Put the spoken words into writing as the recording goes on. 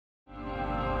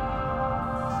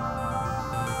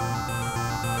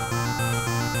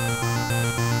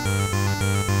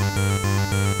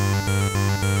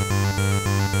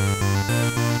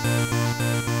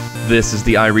This is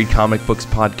the I Read Comic Books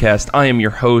podcast. I am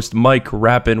your host, Mike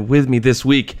Rappin. With me this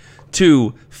week,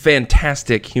 two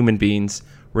fantastic human beings,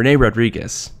 Renee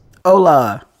Rodriguez.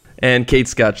 Hola. And Kate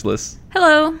Scotchless.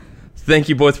 Hello. Thank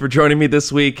you both for joining me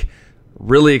this week.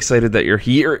 Really excited that you're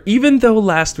here. Even though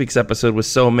last week's episode was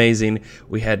so amazing,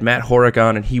 we had Matt Horak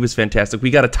on and he was fantastic. We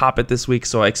got to top it this week,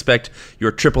 so I expect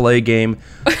your AAA game.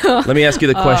 Let me ask you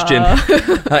the question.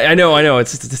 I know,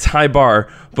 it's a high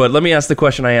bar, but let me ask the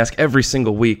question I ask every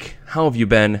single week. How have you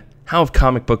been? How have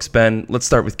comic books been? Let's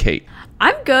start with Kate.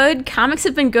 I'm good. Comics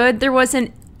have been good. There was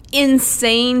an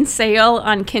insane sale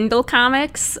on Kindle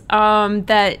comics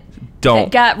that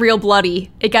it got real bloody.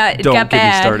 It got bad. Don't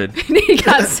get me started. It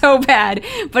got so bad,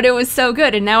 but it was so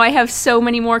good. And now I have so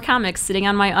many more comics sitting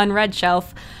on my unread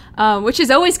shelf, which is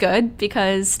always good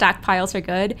because stockpiles are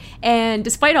good. And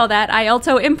despite all that, I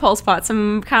also impulse bought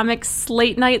some comics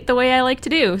late night the way I like to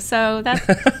do. So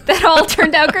that all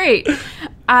turned out great.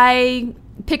 I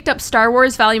picked up Star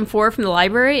Wars Volume 4 from the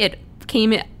library. It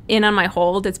came in on my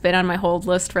hold. It's been on my hold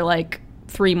list for like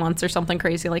 3 months or something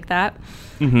crazy like that.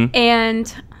 Mm-hmm.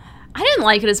 And I didn't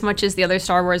like it as much as the other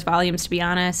Star Wars volumes, to be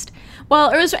honest. Well,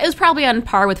 it was probably on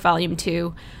par with Volume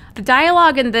 2. The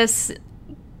dialogue in this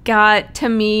got, to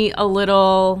me, a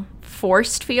little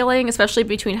forced feeling, especially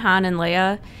between Han and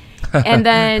Leia. And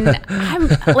then,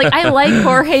 I like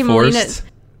Jorge Molina.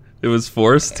 It was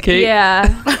forced, Kate? Yeah.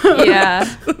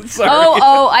 Sorry.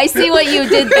 Oh, I see what you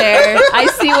did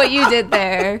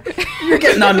there. You're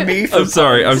getting on me. I'm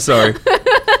sorry.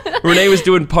 Renee was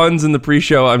doing puns in the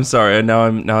pre-show. I'm sorry. And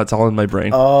now it's all in my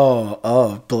brain.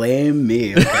 Oh, blame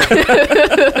me.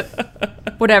 Okay.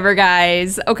 Whatever,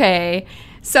 guys. Okay.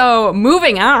 So,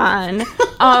 moving on.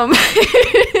 I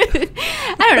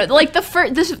don't know. Like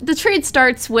the trade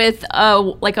starts with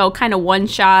a kind of one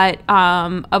shot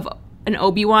of an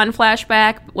Obi-Wan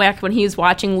flashback back when he was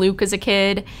watching Luke as a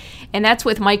kid, and that's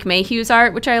with Mike Mayhew's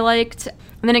art, which I liked.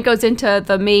 And then it goes into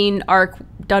the main arc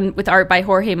done with art by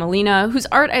Jorge Molina, whose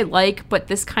art I like, but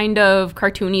this kind of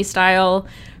cartoony style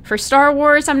for Star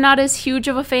Wars I'm not as huge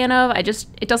of a fan of.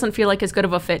 It doesn't feel like as good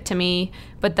of a fit to me,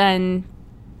 but then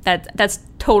that's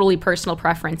totally personal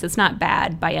preference. It's not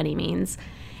bad by any means.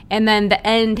 And then the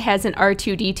end has an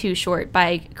R2-D2 short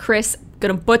by Chris,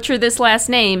 gonna butcher this last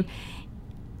name,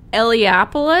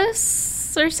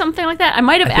 Eliopoulos or something like that. I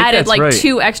might have added right.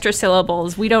 2 extra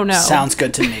syllables. We don't know. Sounds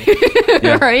good to me.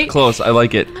 Yeah, right? Close. I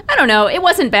like it. I don't know. It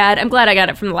wasn't bad. I'm glad I got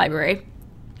it from the library.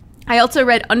 I also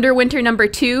read Underwinter number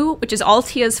 2, which is all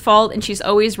Tia's fault, and she's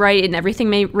always right, and everything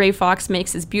Ray Fox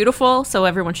makes is beautiful, so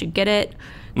everyone should get it.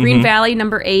 Green Valley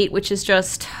number 8, which is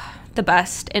just the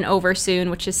best, and over soon,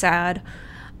 which is sad.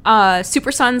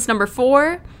 Super Sons number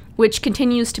 4, which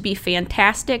continues to be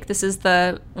fantastic. This is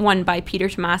the one by Peter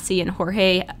Tomasi and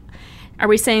Jorge. Are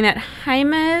we saying that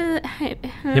Jimenez?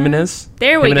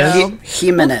 There we go.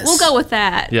 Jimenez. We'll go with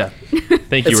that. Yeah.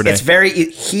 Thank you, Renee. It's very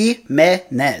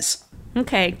Jimenez.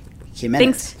 Okay. Jimenez.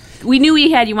 Thanks. We knew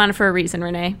we had you on for a reason,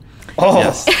 Renee. Oh.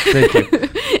 Yes. Thank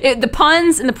you. The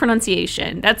puns and the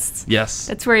pronunciation. That's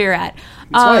where you're at.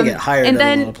 That's why I get hired at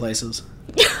a lot of places.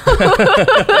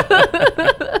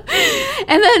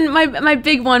 And then my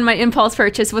big one, my impulse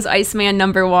purchase was Iceman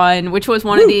number 1, which was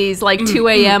one of these 2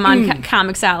 a.m. on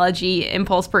Comixology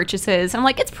impulse purchases. I'm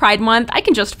like, it's Pride Month. I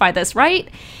can justify this, right?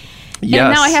 Yes.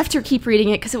 And now I have to keep reading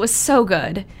it because it was so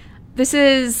good. This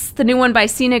is the new one by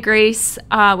Sina Grace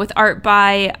with art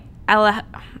by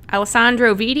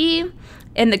Alessandro Vitti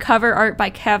and the cover art by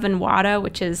Kevin Wada,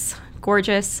 which is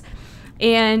gorgeous.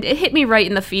 And it hit me right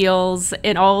in the feels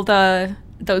and all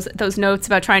those notes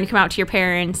about trying to come out to your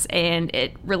parents, and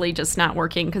it really just not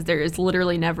working because there is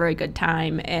literally never a good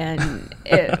time. And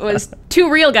it was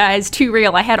too real, guys, too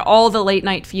real. I had all the late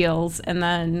night feels, and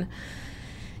then,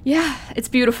 yeah, it's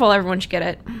beautiful. Everyone should get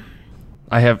it.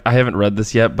 I haven't read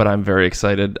this yet, but I'm very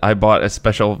excited. I bought a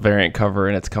special variant cover,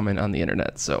 and it's coming on the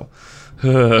internet, so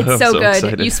it's so good.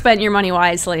 Excited. You spent your money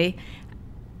wisely.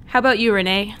 How about you,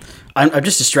 Renee? I'm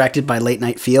just distracted by late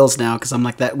night feels now because I'm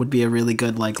like, that would be a really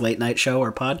good late night show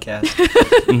or podcast.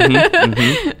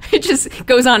 It just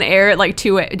goes on air at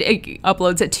it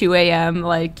uploads at 2 a.m.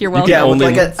 You're welcome. Yeah,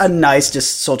 with a nice,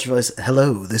 just sultry voice.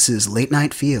 Hello, this is Late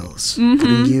Night Feels,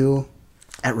 putting you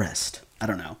at rest. I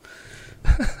don't know.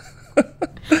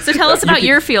 So tell us about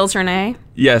your feels, Renee.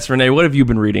 Yes, Renee, what have you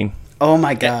been reading? Oh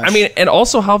my gosh. I mean, and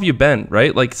also how have you been,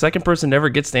 right? Second person never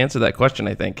gets to answer that question,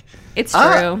 I think. It's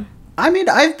true. I mean,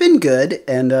 I've been good,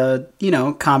 and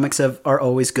comics are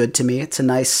always good to me. It's a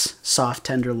nice, soft,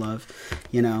 tender love,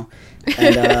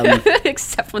 And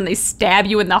Except when they stab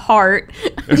you in the heart.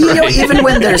 even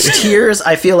when there's tears,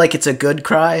 I feel like it's a good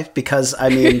cry because I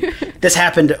mean, this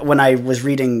happened when I was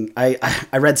reading. I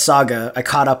read Saga. I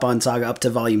caught up on Saga up to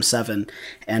volume 7,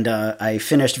 and I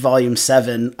finished volume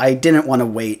 7. I didn't want to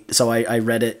wait, so I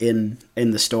read it in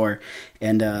the store,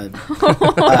 and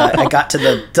I got to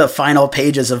the final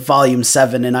pages of volume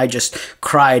 7, and I just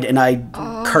cried and I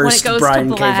cursed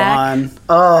Brian K. Vaughan.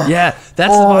 Oh, yeah,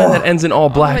 that's the volume that ends in all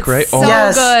black, right? So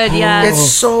good, yes.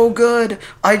 It's so good.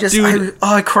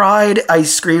 I cried, I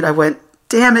screamed, I went,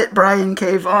 damn it, Brian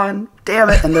K. Vaughan, damn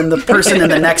it. And then the person in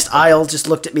the next aisle just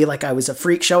looked at me like I was a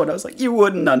freak show, and I was like, you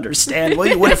wouldn't understand. Well,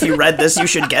 you would if you read this. You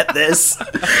should get this.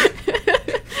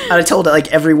 And I told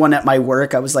everyone at my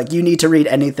work, I was like, you need to read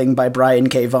anything by Brian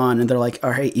K. Vaughan. And they're like,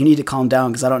 all right, you need to calm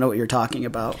down because I don't know what you're talking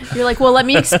about. You're like, well, let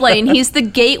me explain. He's the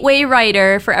gateway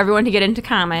writer for everyone to get into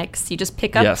comics. You just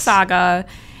pick up Saga,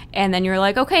 and then you're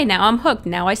like, okay, now I'm hooked.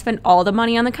 Now I spend all the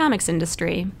money on the comics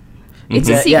industry. It's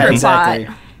a secret plot.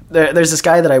 There's this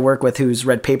guy that I work with who's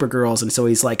read Paper Girls, and so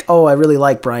he's like, oh, I really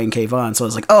like Brian K. Vaughan. So I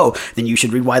was like, oh, then you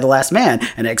should read Y the Last Man,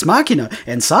 and Ex Machina,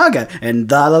 and Saga, and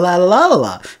la la la la la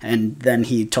la. And then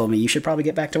he told me, you should probably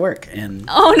get back to work. And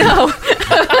oh, no.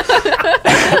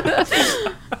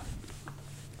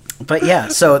 But yeah,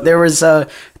 so there was a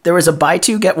buy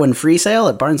two, get one free sale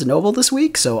at Barnes & Noble this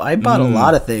week, so I bought a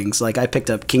lot of things. Like, I picked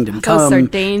up Kingdom Come. Those are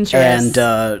dangerous.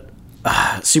 And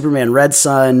Superman Red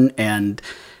Sun, and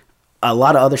a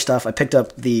lot of other stuff. I picked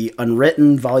up the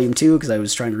Unwritten Volume 2 because I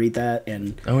was trying to read that.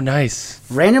 And oh, nice.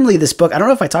 Randomly, this book, I don't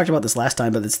know if I talked about this last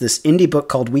time, but it's this indie book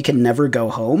called We Can Never Go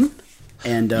Home.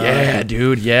 And yeah,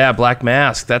 dude. Yeah, Black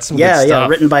Mask. That's some good stuff. Yeah,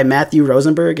 written by Matthew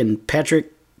Rosenberg and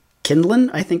Patrick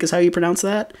Kindlon, I think is how you pronounce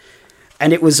that.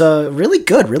 And it was really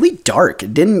good, really dark.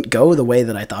 It didn't go the way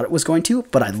that I thought it was going to,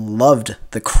 but I loved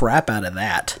the crap out of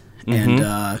that. Mm-hmm.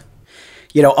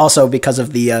 And, also because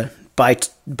of the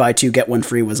buy two, get one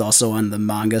free was also on the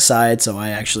manga side, so I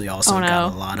actually also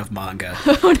got a lot of manga.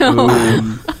 Oh,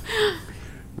 no.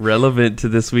 Relevant to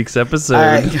this week's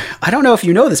episode. I don't know if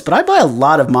you know this, but I buy a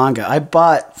lot of manga. I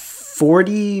bought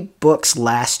 40 books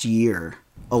last year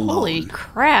alone. Holy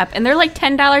crap. And they're like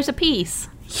 $10 a piece.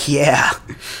 Yeah.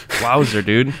 Wowzer,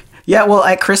 dude. Yeah, well,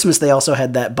 at Christmas, they also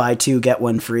had that buy two, get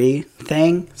one free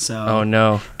thing. So, oh,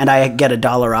 no. And I get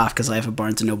 $1 off because I have a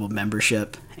Barnes & Noble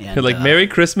membership. And, you're like, Merry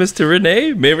Christmas to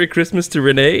Renee, Merry Christmas to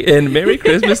Renee, and Merry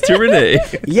Christmas to Renee.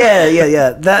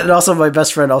 Yeah. That, and also my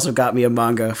best friend also got me a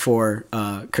manga for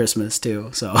Christmas, too.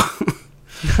 So,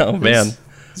 oh, man.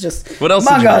 It's just what else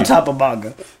manga on top of manga.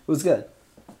 It was good.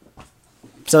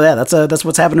 So, yeah, that's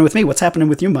what's happening with me. What's happening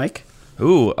with you, Mike?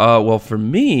 Ooh, well, for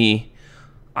me,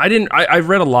 I've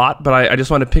read a lot, but I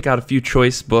just want to pick out a few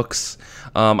choice books.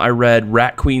 I read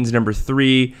Rat Queens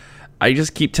 #3. I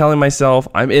just keep telling myself,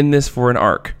 I'm in this for an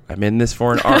arc. I'm in this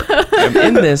for an arc. I'm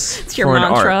in this it's for your an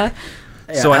mantra. arc.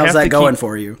 Yeah, so how's that going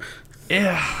for you?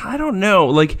 Yeah, I don't know.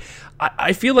 Like,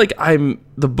 I feel like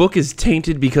the book is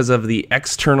tainted because of the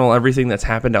external everything that's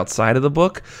happened outside of the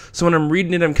book. So when I'm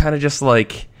reading it, I'm kind of just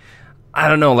like, I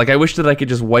don't know, like I wish that I could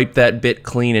just wipe that bit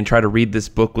clean and try to read this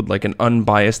book with like an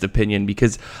unbiased opinion,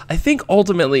 because I think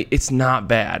ultimately it's not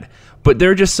bad. But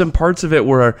there are just some parts of it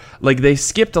where like they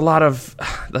skipped a lot of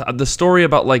the story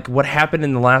about like what happened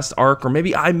in the last arc, or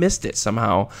maybe I missed it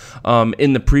somehow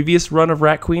in the previous run of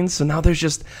Rat Queens. So now I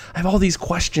have all these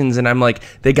questions, and I'm like,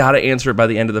 they got to answer it by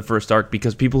the end of the first arc,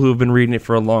 because people who have been reading it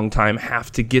for a long time have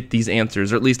to get these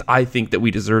answers, or at least I think that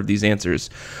we deserve these answers.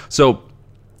 So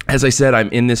as I said, I'm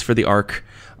in this for the arc.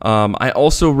 I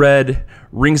also read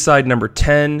Ringside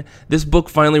 #10. This book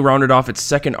finally rounded off its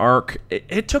second arc.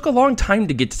 It took a long time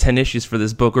to get to 10 issues for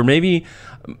this book, or maybe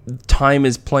time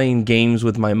is playing games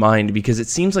with my mind, because it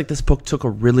seems like this book took a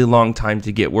really long time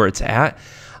to get where it's at.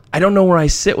 I don't know where I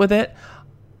sit with it.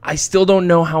 I still don't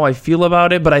know how I feel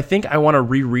about it, but I think I want to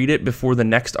reread it before the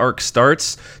next arc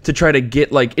starts to try to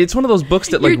get, like, it's one of those books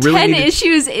that, like, you're really 10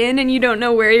 issues in and you don't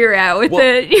know where you're at with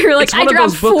it. You're like, I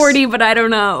dropped 40, but I don't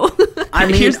know. I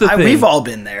mean, here's the thing. We've all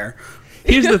been there.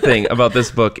 Here's the thing about this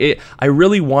book. I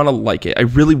really want to like it. I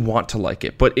really want to like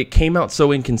it, but it came out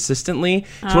so inconsistently.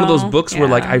 It's one of those books where,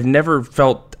 like, I've never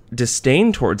felt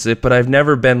disdain towards it, but I've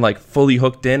never been like fully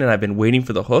hooked in, and I've been waiting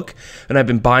for the hook, and I've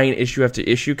been buying issue after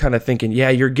issue, kind of thinking, yeah,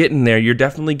 you're getting there, you're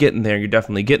definitely getting there, you're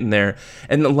definitely getting there.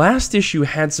 And the last issue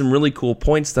had some really cool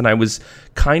points that I was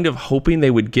kind of hoping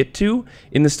they would get to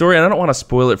in the story, and I don't want to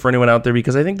spoil it for anyone out there,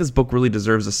 because I think this book really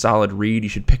deserves a solid read. You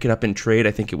should pick it up in trade.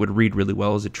 I think it would read really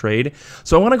well as a trade.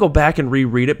 So I want to go back and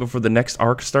reread it before the next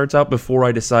arc starts out, before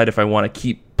I decide if I want to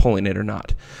keep pulling it or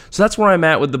not. So that's where I'm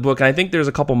at with the book. And I think there's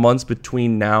a couple months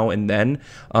between now and then,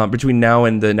 between now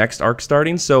and the next arc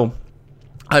starting. So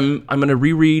I'm going to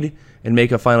reread and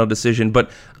make a final decision.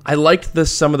 But I liked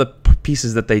some of the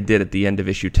pieces that they did at the end of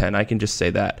issue 10. I can just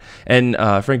say that. And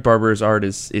Frank Barber's art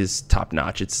is top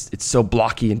notch. It's so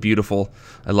blocky and beautiful.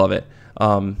 I love it.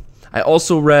 I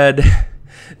also read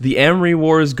The Amory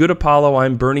Wars, Good Apollo,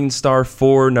 I'm Burning Star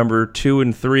 4, number 2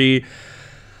 and 3.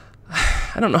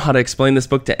 I don't know how to explain this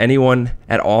book to anyone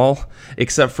at all,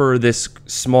 except for this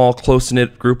small,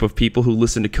 close-knit group of people who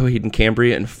listen to Coheed and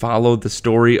Cambria and follow the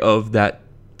story of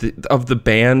the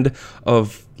band,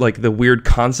 of like the weird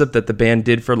concept that the band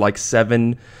did for like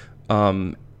 7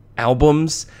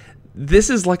 albums. This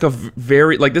is like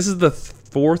this is the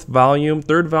third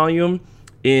volume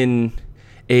in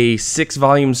a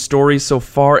 6-volume story so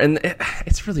far, and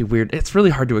it's really weird. It's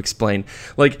really hard to explain.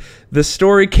 Like, the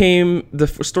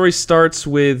story starts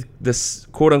with this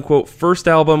quote-unquote first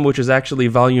album, which is actually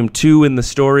volume 2 in the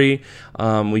story.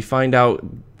 We find out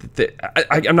that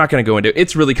I'm not going to go into it.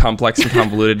 It's really complex and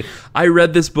convoluted. I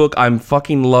read this book. I'm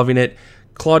fucking loving it.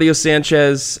 Claudio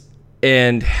Sanchez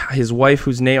and his wife,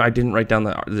 whose name I didn't write down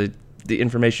the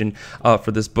information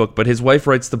for this book, but his wife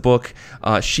writes the book.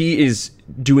 She is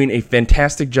doing a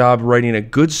fantastic job writing a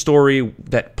good story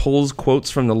that pulls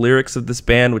quotes from the lyrics of this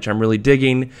band, which I'm really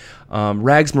digging.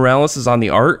 Rags Morales is on the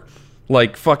art,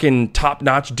 like fucking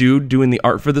top-notch dude doing the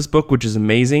art for this book, which is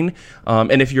amazing.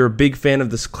 And if you're a big fan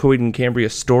of this Coheed and Cambria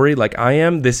story like I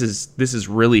am, this is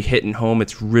really hitting home.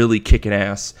 It's really kicking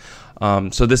ass.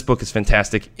 So this book is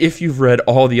fantastic. If you've read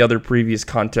all the other previous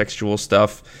contextual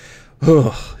stuff,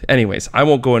 anyways, I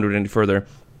won't go into it any further.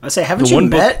 I say, haven't you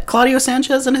met Claudio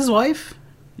Sanchez and his wife?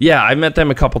 Yeah, I met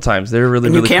them a couple times. They're really,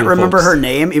 really cool. You can't remember her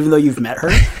name, even though you've met her?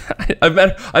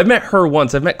 I've met her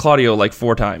once. I've met Claudio like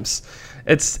 4 times.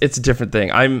 It's a different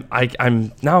thing.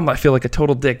 I feel like a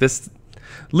total dick.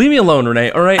 Leave me alone,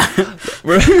 Renee. All right.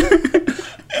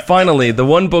 Finally, the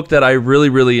one book that I really,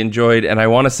 really enjoyed, and I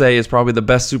want to say is probably the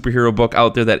best superhero book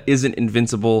out there that isn't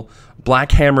Invincible,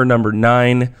 Black Hammer number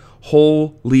 9.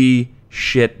 Holy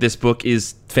shit, this book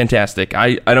is fantastic.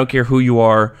 I don't care who you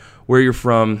are, where you're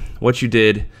from, what you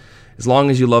did, as long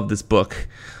as you love this book.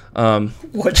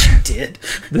 What you did?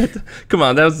 Come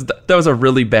on, that was a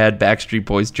really bad Backstreet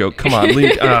Boys joke. Come on,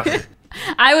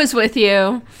 I was with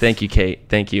you. Thank you, Kate.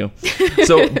 Thank you.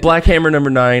 So, Black Hammer number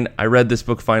 9. I read this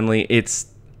book finally. It's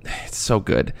so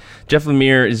good. Jeff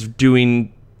Lemire is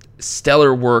doing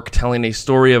stellar work, telling a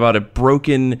story about a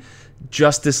broken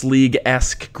Justice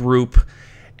League-esque group,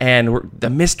 and the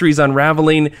mystery's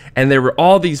unraveling, and there were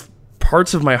all these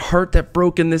parts of my heart that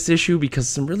broke in this issue because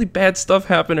some really bad stuff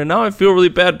happened, and now I feel really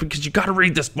bad because you gotta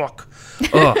read this book.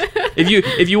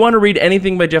 If you want to read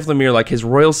anything by Jeff Lemire, like his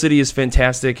Royal City is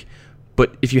fantastic,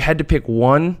 but if you had to pick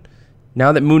one,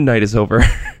 now that Moon Knight is over,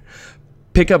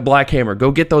 pick up Black Hammer.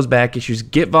 Go get those back issues.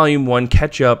 Get volume 1.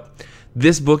 Catch up.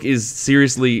 This book is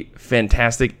seriously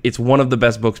fantastic. It's one of the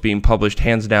best books being published,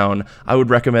 hands down. I would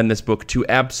recommend this book to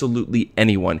absolutely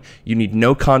anyone. You need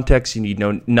no context. You need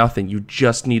nothing. You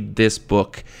just need this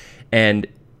book. And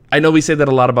I know we say that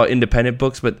a lot about independent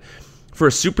books, but for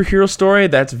a superhero story,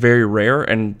 that's very rare,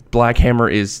 and Black Hammer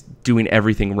is doing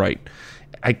everything right.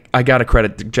 I gotta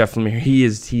credit Jeff Lemire. He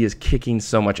is kicking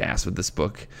so much ass with this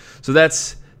book. So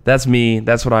that's me.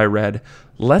 That's what I read.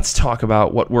 Let's talk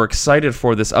about what we're excited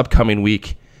for this upcoming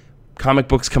week. Comic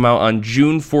books come out on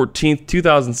June 14th,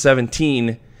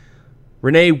 2017.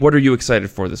 Renee, what are you excited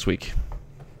for this week?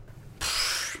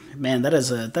 Man, that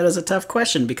is a tough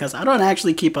question because I don't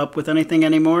actually keep up with anything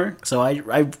anymore. So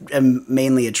I am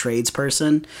mainly a trades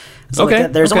person. So okay.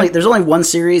 There's only one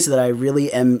series that I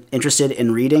really am interested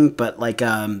in reading, but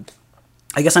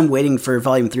I guess I'm waiting for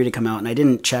Volume 3 to come out, and I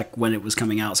didn't check when it was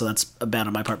coming out, so that's bad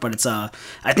on my part. But it's I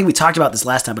think we talked about this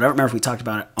last time, but I don't remember if we talked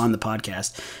about it on the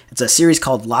podcast. It's a series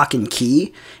called Lock and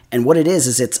Key, and what it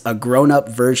is it's a grown-up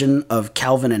version of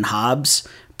Calvin and Hobbes,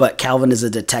 but Calvin is a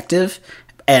detective,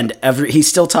 and he's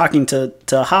still talking to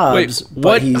Hobbes. Wait,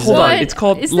 what? Hold on. It's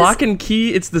called Lock and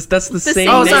Key. That's the same.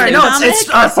 Oh, sorry. No,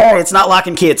 it's not Lock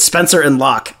and Key. It's Spencer and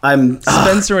Locke.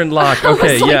 Spencer and Locke.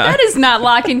 Okay, yeah. That is not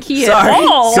Lock and Key at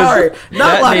all. Sorry,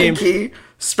 not Lock and Key.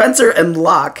 Spencer and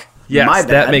Locke. Yes, my bad.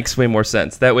 That makes way more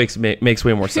sense. That makes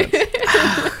way more sense.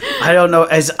 I don't know.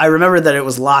 I remember that it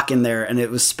was Locke in there, and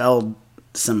it was spelled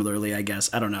similarly. I guess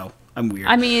I don't know. I'm weird.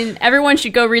 I mean, everyone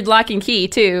should go read Lock and Key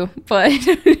too, but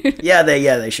yeah,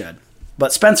 they should.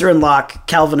 But Spencer and Locke,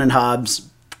 Calvin and Hobbes,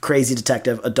 crazy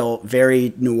detective, adult,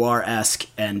 very noir-esque,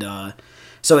 and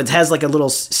so it has like a little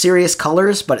serious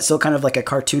colors, but it's still kind of like a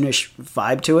cartoonish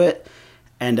vibe to it.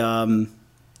 And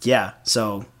yeah,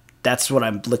 so that's what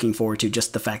I'm looking forward to.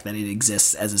 Just the fact that it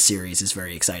exists as a series is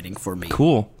very exciting for me.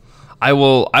 Cool. I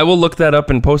will look that up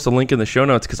and post a link in the show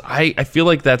notes, because I feel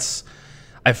like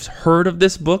I've heard of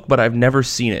this book, but I've never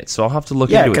seen it, so I'll have to look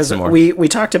into it some more. We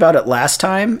talked about it last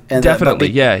time, and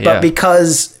definitely, But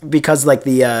because like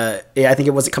I think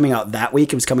it wasn't coming out that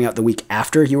week; it was coming out the week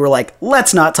after. You were like,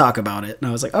 "Let's not talk about it," and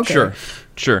I was like, "Okay,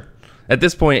 sure." At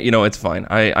this point, it's fine.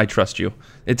 I trust you.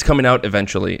 It's coming out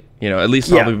eventually. At least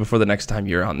probably before the next time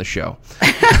you're on the show.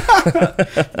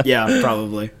 Yeah,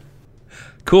 probably.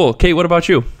 Cool, Kate. What about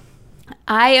you?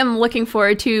 I am looking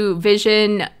forward to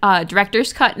Vision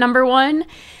Director's Cut #1,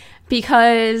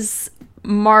 because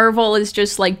Marvel is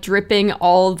just like dripping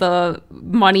all the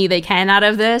money they can out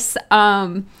of this.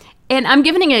 And I'm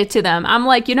giving it to them. I'm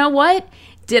like, you know what?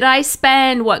 Did I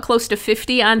spend, close to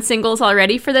 $50 on singles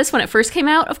already for this when it first came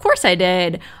out? Of course I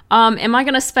did. Am I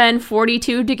going to spend $42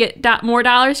 to get more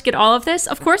dollars to get all of this?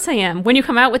 Of course I am. When you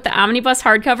come out with the omnibus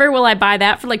hardcover, will I buy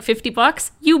that for like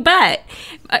 $50? You bet.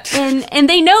 And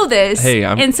they know this. Hey,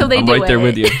 I'm do right there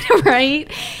with you. Right?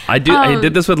 I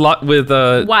did this with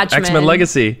Watchmen. X-Men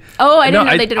Legacy. Oh, I didn't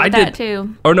know they did it with that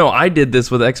too. Oh no, I did this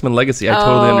with X-Men Legacy. I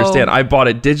totally understand. I bought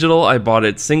it digital. I bought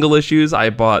it single issues.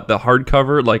 I bought the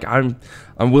hardcover. Like I'm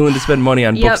willing to spend money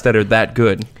on books that are that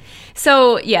good.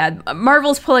 So, yeah,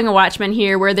 Marvel's pulling a Watchmen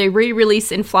here, where they re-release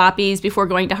in floppies before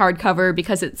going to hardcover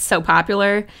because it's so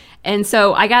popular. And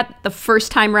so I got the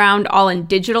first time round all in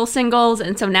digital singles,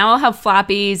 and so now I'll have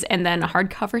floppies, and then a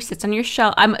hardcover sits on your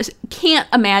shelf. I can't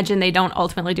imagine they don't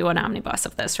ultimately do an omnibus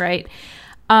of this, right?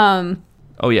 Oh,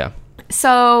 yeah.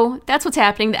 So that's what's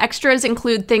happening. The extras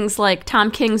include things like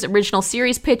Tom King's original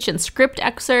series pitch and script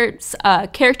excerpts,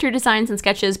 character designs and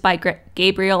sketches by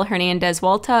Gabriel Hernandez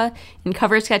Walta, and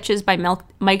cover sketches by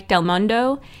Mike Del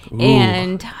Mundo. Ooh.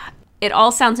 And it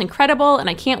all sounds incredible, and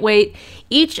I can't wait.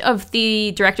 Each of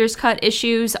the director's cut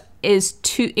issues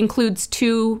includes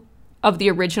 2 of the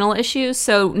original issues.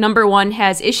 So #1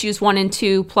 has issues 1 and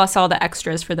 2 plus all the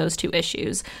extras for those 2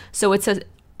 issues. So it's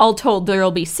all told, there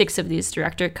will be 6 of these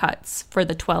director cuts for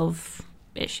the 12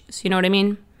 issues. You know what I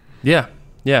mean? Yeah.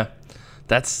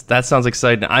 That sounds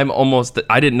exciting.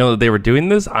 I didn't know that they were doing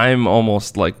this. I'm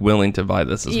almost like willing to buy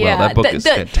this as well. That book is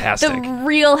fantastic. The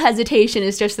real hesitation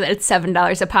is just that it's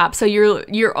 $7 a pop. So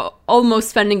you're almost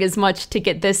spending as much to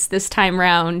get this time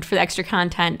round for the extra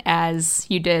content as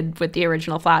you did with the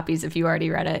original floppies if you already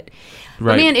read it.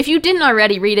 Right. But man, if you didn't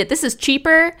already read it, this is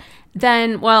cheaper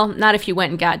than, well, not if you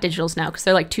went and got digitals now, because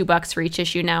they're like $2 for each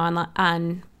issue now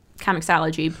on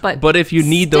Comixology. But if you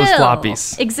need those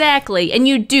floppies. Exactly. And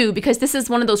you do, because this is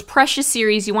one of those precious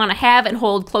series you want to have and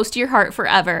hold close to your heart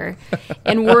forever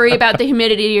and worry about the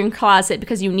humidity in your closet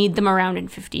because you need them around in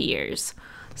 50 years.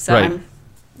 So, right.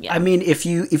 I mean, if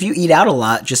you eat out a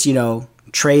lot, just,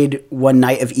 trade one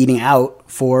night of eating out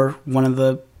for one of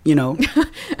the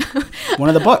one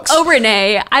of the books. Oh,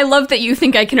 Renee, I love that you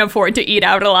think I can afford to eat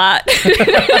out a lot.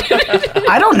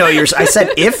 I don't know I said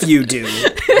if you do.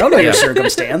 I don't know your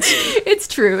circumstance. It's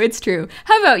true.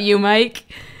 How about you, Mike?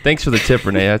 Thanks for the tip,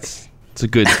 Renee. It's a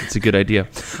good idea.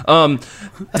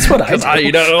 That's what I do. I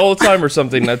eat out all the time or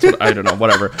something. That's what I don't know.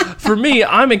 Whatever. For me,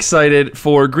 I'm excited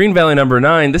for Green Valley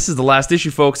 #9. This is the last issue,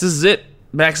 folks. This is it.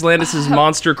 Max Landis'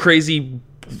 monster crazy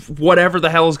whatever the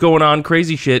hell is going on,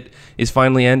 crazy shit is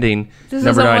finally ending. This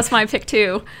is almost my pick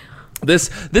too. This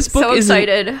book so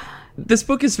excited. This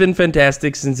book has been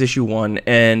fantastic since issue 1,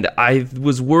 and I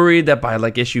was worried that by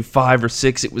like issue 5 or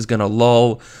 6 it was gonna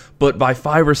lull. But by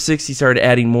 5 or 6, he started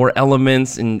adding more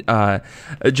elements, and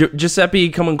Giuseppe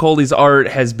Camuncoli's art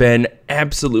has been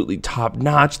absolutely top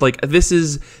notch. Like, this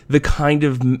is the kind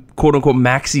of quote unquote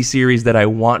maxi series that I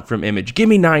want from Image. Give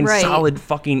me 9 solid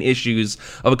fucking issues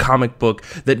of a comic book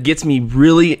that gets me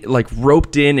really like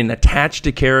roped in and attached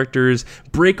to characters.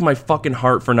 Break my fucking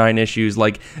heart for 9 issues.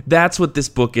 Like, that's what this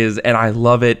book is, and I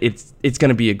love it. It's going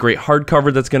to be a great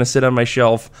hardcover that's going to sit on my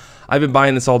shelf. I've been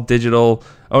buying this all digital.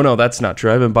 Oh no, that's not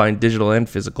true. I've been buying digital and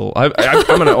physical. I'm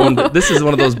going to own. This is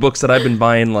one of those books that I've been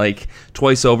buying like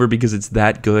twice over because it's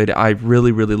that good. I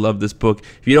really, really love this book.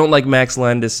 If you don't like Max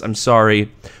Landis, I'm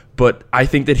sorry, but I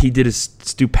think that he did a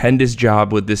stupendous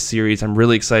job with this series. I'm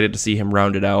really excited to see him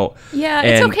round it out. Yeah,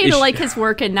 it's okay to like his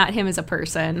work and not him as a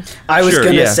person. I was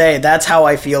going to say, that's how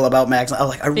I feel about Max.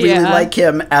 I really like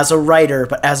him as a writer,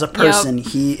 but as a person,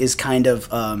 he is kind of...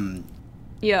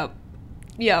 Yep.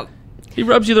 He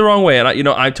rubs you the wrong way, and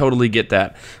I totally get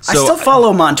that. So, I still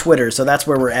follow him on Twitter, so that's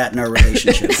where we're at in our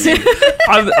relationship.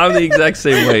 I'm the exact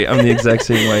same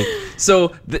way.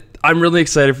 So I'm really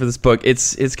excited for this book.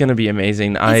 It's going to be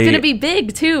amazing. It's going to be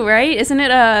big too, right? Isn't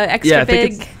it extra I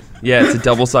think big? It's a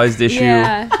double-sized issue.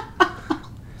 Yeah.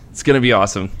 It's going to be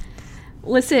awesome.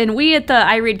 Listen, we at the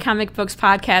I Read Comic Books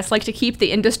podcast like to keep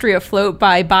the industry afloat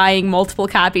by buying multiple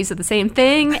copies of the same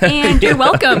thing, and you're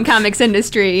welcome, comics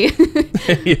industry.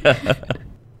 Yeah.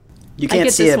 You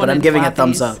can't see it, but I'm giving a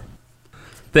thumbs up.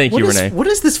 Thank you, Renee. What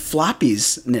is this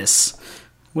floppies-ness?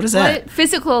 What is that?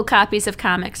 Physical copies of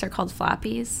comics are called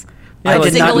floppies. I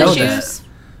did not Single know issues. that.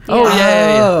 Oh,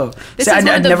 yeah. This See, is one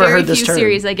I'd of the never very heard this few term.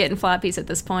 series I get in floppies at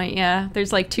this point. Yeah,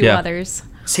 there's like two Yeah. others.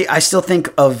 See, I still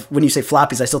think of, when you say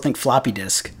floppies, I still think floppy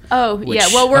disk. Oh, yeah.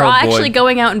 Well, we're Oh, boy. actually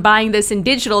going out and buying this in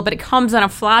digital, but it comes on a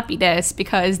floppy disk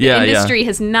because the industry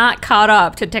has not caught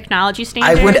up to technology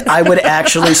standards. I would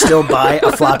actually still buy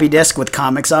a floppy disk with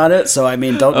comics on it, so I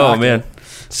mean, don't Oh, knock man. it.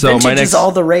 So Vintage is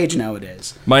all the rage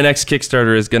nowadays. my next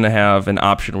Kickstarter is going to have an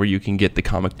option where you can get the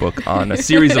comic book on a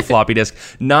series of floppy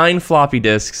disks. 9 floppy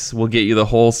disks will get you the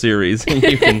whole series. And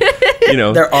you can,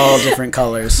 They're all different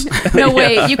colors. No,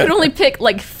 wait. You can only pick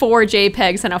like 4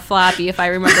 JPEGs on a floppy, if I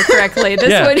remember correctly. This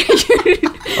Yeah. would.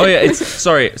 Oh yeah, it's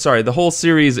sorry. The whole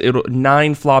series,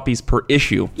 9 floppies per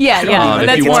issue. Yeah, if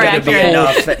that's you more want it to be accurate.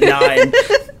 Enough at 9.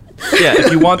 Yeah,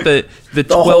 if you want the The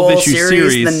whole 12 issue series,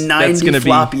 series, the that's 90 going to be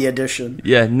floppy edition.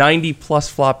 90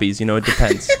 plus floppies. It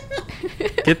depends.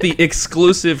 Get the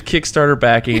exclusive Kickstarter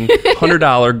backing,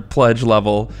 $100 pledge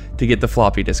level to get the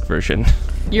floppy disk version.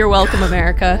 You're welcome,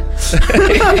 America.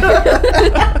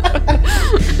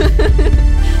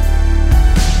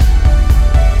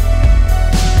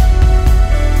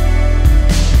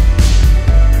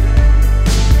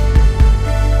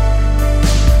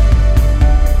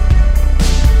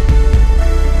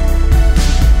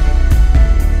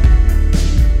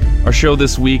 Our show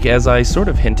this week, as I sort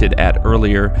of hinted at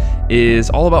earlier, is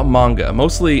all about manga.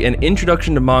 Mostly an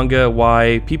introduction to manga,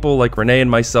 why people like Renee and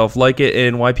myself like it,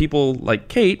 and why people like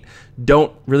Kate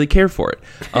don't really care for it.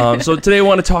 So today I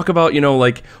want to talk about,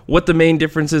 what the main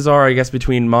differences are, I guess,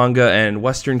 between manga and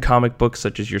Western comic books,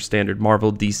 such as your standard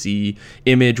Marvel, DC,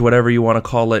 Image, whatever you want to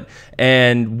call it,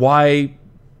 and why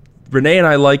Renee and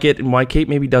I like it, and why Kate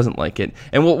maybe doesn't like it.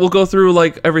 And we'll go through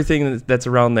everything that's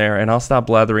around there, and I'll stop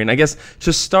blathering. I guess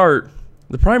to start,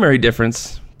 the primary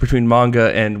difference between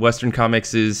manga and Western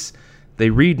comics is they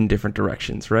read in different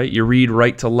directions, right? You read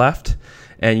right to left,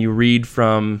 and you read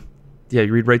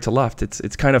right to left.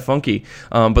 It's kind of funky.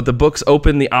 But the books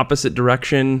open the opposite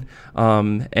direction,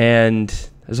 and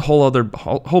there's a whole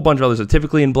bunch of others. So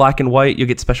typically in black and white, you'll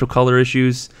get special color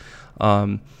issues.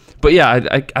 But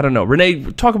yeah, I don't know. Renee,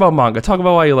 talk about manga. Talk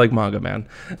about why you like manga, man.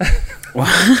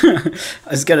 I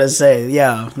was going to say,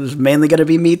 yeah, it was mainly going to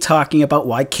be me talking about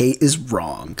why Kate is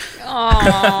wrong.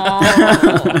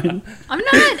 I'm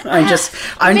not. I'm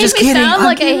just kidding. Sound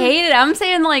like I hate it. I'm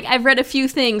saying I've read a few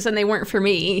things and they weren't for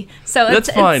me. So That's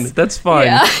fine. That's fine.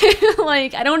 Yeah.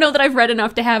 I don't know that I've read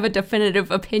enough to have a definitive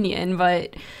opinion,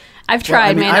 but I've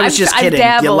tried, man. I was just kidding.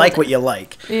 Dabbled. You like what you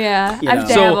like. Yeah, I've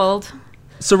So- dabbled.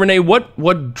 So Renee, what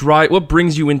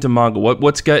brings you into manga?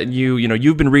 What's got you?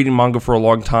 You've been reading manga for a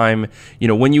long time.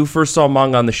 When you first saw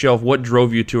manga on the shelf, what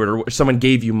drove you to it, or someone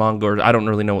gave you manga, or I don't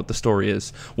really know what the story is.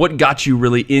 What got you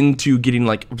really into getting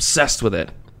obsessed with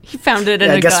it? He found it in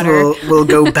I a guess gutter. we'll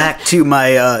go back to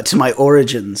my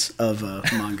origins of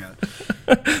manga.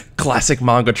 Classic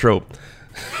manga trope.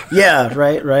 Yeah,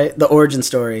 right. The origin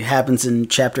story happens in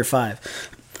chapter 5.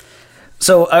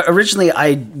 So originally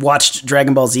I watched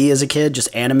Dragon Ball Z as a kid,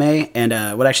 just anime,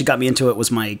 and what actually got me into it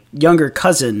was my younger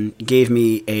cousin gave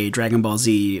me a Dragon Ball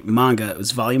Z manga. It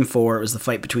was volume 4. It was the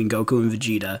fight between Goku and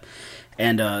Vegeta.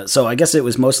 And so I guess it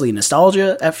was mostly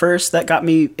nostalgia at first that got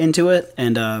me into it,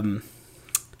 and I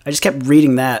just kept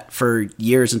reading that for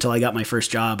years until I got my first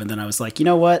job, and then I was like, you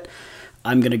know what?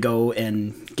 I'm going to go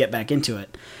and get back into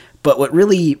it. But what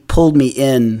really pulled me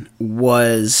in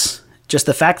was just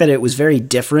the fact that it was very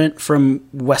different from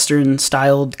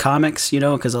Western-styled comics,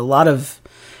 because a lot of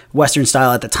Western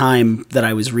style at the time that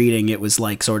I was reading, it was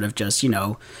sort of just,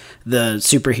 the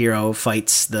superhero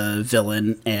fights the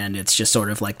villain, and it's just sort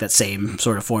of that same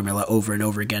sort of formula over and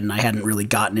over again. And I hadn't really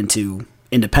gotten into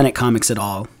independent comics at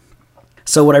all.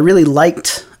 So what I really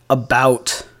liked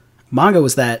about manga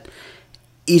was that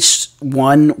each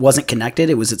one wasn't connected.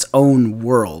 It was its own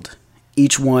world.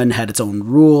 Each one had its own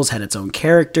rules, had its own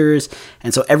characters,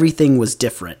 and so everything was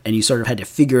different, and you sort of had to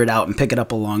figure it out and pick it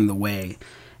up along the way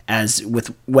as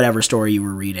with whatever story you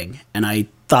were reading. And I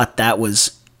thought that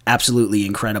was absolutely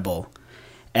incredible.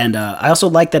 And I also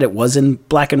liked that it was in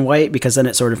black and white, because then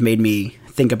it sort of made me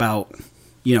think about,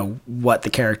 what the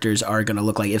characters are going to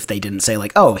look like if they didn't say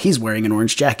oh, he's wearing an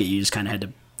orange jacket. You just kind of had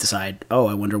to decide, oh,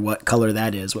 I wonder what color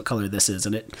that is, what color this is.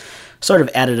 And it sort of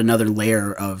added another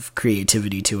layer of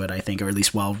creativity to it, I think, or at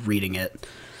least while reading it.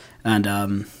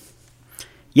 And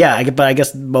Yeah, but I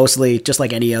guess mostly just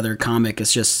like any other comic,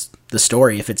 it's just the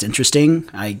story. If it's interesting,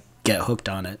 I get hooked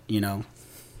on it, you know.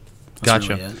 That's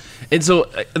Gotcha. really it. And so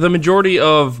the majority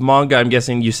of manga, I'm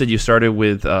guessing you said you started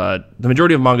with the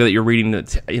majority of manga that you're reading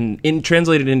that's in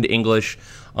translated into English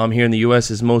here in the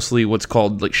U.S. is mostly what's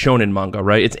called like shonen manga,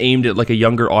 right? It's aimed at like a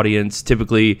younger audience,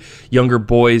 typically younger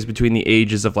boys between the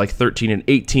ages of like 13 and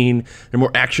 18. They're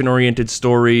more action-oriented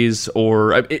stories,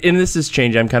 and this is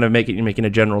changing. I'm kind of making a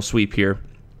general sweep here.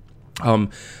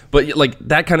 But like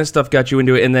that kind of stuff got you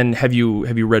into it, and then have you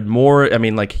read more? I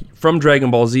mean, like from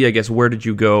Dragon Ball Z, I guess, where did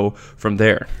you go from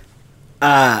there?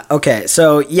 Okay,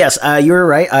 so yes, you were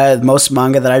right. Most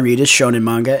manga that I read is shonen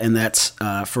manga, and that's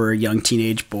for young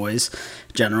teenage boys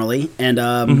generally. And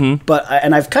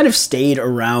and I've kind of stayed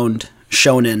around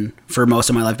shonen for most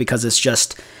of my life because it's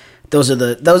just that's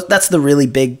the really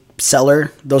big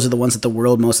seller. Those are the ones that the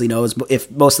world mostly knows.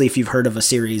 If you've heard of a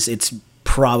series, it's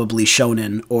probably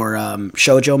shonen or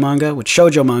shoujo manga, which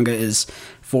shoujo manga is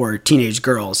for teenage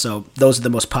girls. So those are the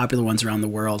most popular ones around the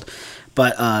world.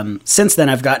 But since then,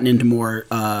 I've gotten into more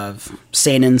of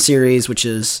seinen series, which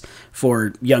is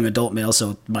for young adult males,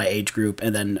 so my age group,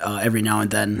 and then every now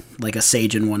and then like a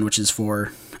seijin one, which is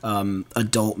for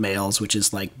adult males, which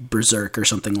is like Berserk or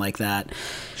something like that.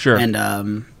 Sure.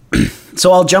 And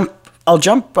so I'll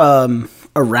jump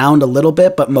around a little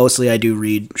bit, but mostly I do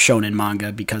read shonen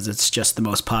manga because it's just the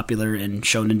most popular in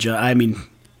shonen. I mean,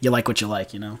 you like what you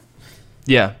like, you know.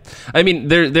 Yeah. I mean,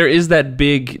 there's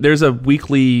a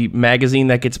weekly magazine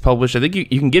that gets published. I think you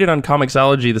can get it on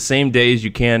Comixology the same day as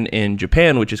you can in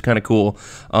Japan, which is kind of cool,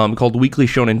 called Weekly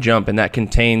Shonen Jump, and that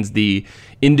contains the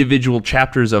individual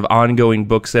chapters of ongoing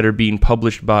books that are being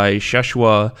published by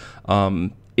Shueisha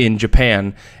in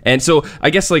Japan. And so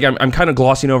I guess like I'm kind of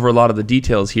glossing over a lot of the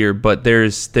details here, but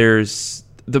there's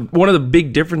one of the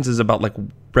big differences about like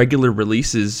regular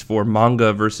releases for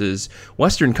manga versus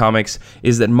Western comics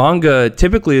is that manga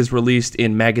typically is released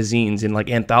in magazines in like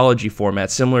anthology format,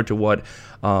 similar to what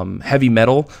Heavy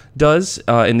Metal does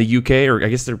in the UK, or I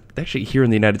guess they're actually here in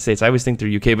the United States. I always think they're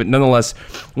UK, but nonetheless,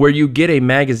 where you get a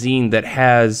magazine that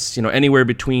has, you know, anywhere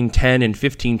between 10 and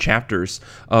 15 chapters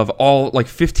of all like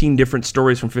 15 different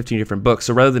stories from 15 different books.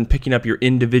 So rather than picking up your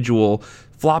individual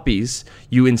floppies,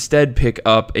 you instead pick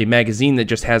up a magazine that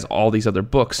just has all these other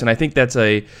books. And I think that's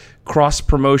a cross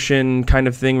promotion kind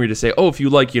of thing where you just say, oh, if you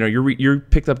like, you know, you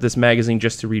picked up this magazine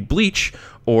just to read Bleach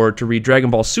or to read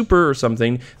Dragon Ball Super or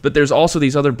something, but there's also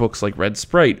these other books like Red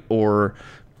Sprite or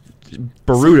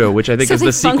Boruto, which I think is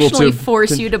the sequel to. So they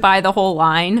force you to buy the whole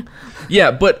line.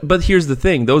 Yeah, but here's the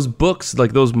thing: those books,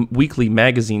 like those weekly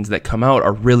magazines that come out,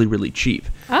 are really, really cheap.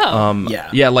 Oh,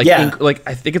 like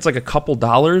I think it's like a couple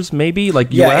dollars, maybe,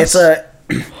 like US.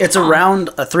 It's around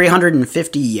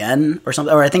 350 yen or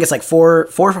something, or I think it's like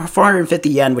 450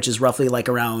 yen, which is roughly like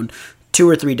around $2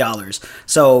 or $3.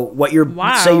 So what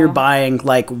say you're buying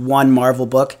like one Marvel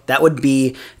book, that would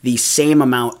be the same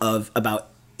amount of about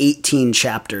 18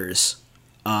 chapters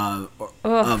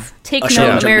of take a note,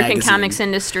 Shonen American magazine. Comics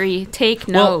industry. Take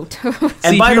note.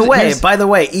 And by the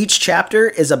way, each chapter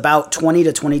is about 20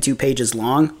 to 22 pages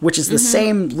long, which is the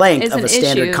same length of a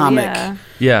standard issue, comic.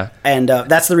 Yeah. And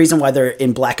that's the reason why they're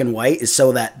in black and white, is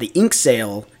so that the ink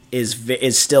sale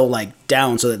is still like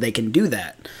down, so that they can do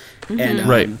that. And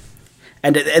right.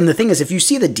 And the thing is, if you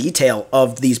see the detail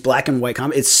of these black and white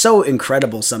comics, it's so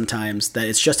incredible sometimes that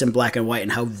it's just in black and white,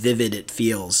 and how vivid it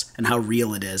feels and how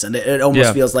real it is. And it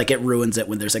almost feels like it ruins it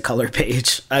when there's a color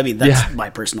page. I mean, that's my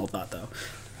personal thought, though.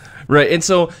 Right, and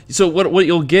so what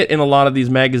you'll get in a lot of these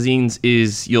magazines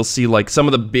is you'll see like some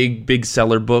of the big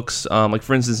seller books. Like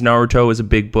for instance, Naruto is a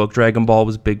big book. Dragon Ball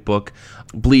was a big book.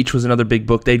 Bleach was another big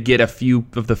book. They'd get a few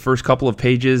of the first couple of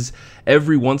pages.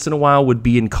 Every once in a while would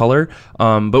be in color.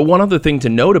 But one other thing to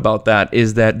note about that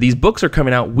is that these books are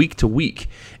coming out week to week,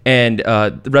 and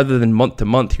rather than month to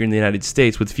month here in the United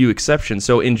States, with few exceptions.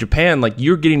 So in Japan, like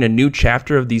you're getting a new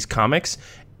chapter of these comics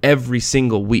every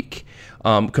single week.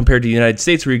 Compared to the United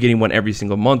States, where you're getting one every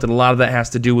single month. And a lot of that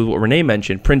has to do with what Renee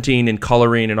mentioned, printing and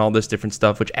coloring and all this different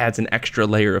stuff, which adds an extra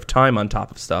layer of time on top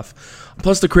of stuff.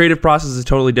 Plus, the creative process is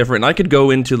totally different. And I could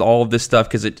go into all of this stuff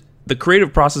because the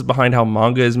creative process behind how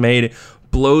manga is made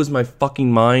blows my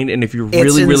fucking mind. And if you're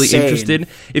really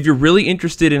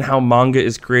interested in how manga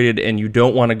is created, and you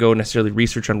don't want to go necessarily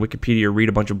research on Wikipedia or read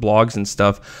a bunch of blogs and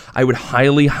stuff, I would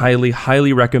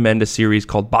highly recommend a series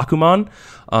called Bakuman,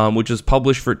 which was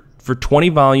published for for 20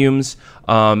 volumes.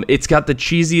 It's got the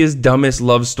cheesiest, dumbest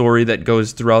love story that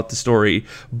goes throughout the story.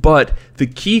 But the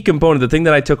key component, the thing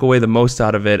that I took away the most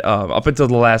out of it, up until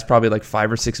the last probably like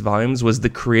 5 or 6 volumes, was the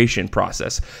creation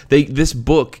process. This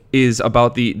book is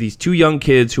about these 2 young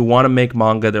kids who want to make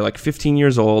manga. They're like 15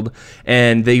 years old,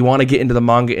 and they want to get into the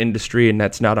manga industry, and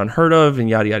that's not unheard of, and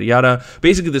yada, yada, yada.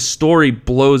 Basically, the story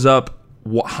blows up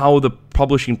how the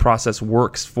publishing process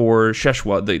works for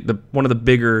Shueisha, the one of the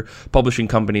bigger publishing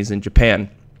companies in Japan.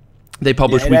 They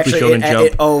publish Weekly Shonen Jump.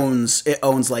 It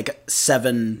owns like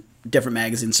 7 different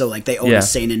magazines. So like they own a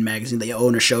seinen magazine, they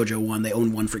own a shoujo one, they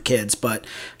own one for kids. But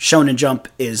Shonen Jump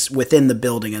is within the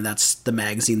building, and that's the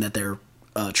magazine that they're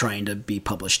trying to be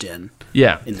published in.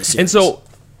 Yeah, in the series.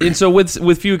 And so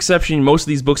with few exceptions, most of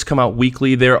these books come out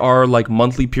weekly. There are like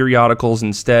monthly periodicals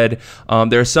instead.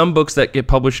 There are some books that get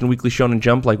published in Weekly Shonen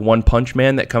Jump, like One Punch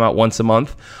Man, that come out once a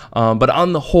month. But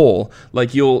on the whole,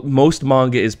 like most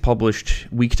manga is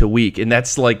published week to week, and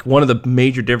that's like one of the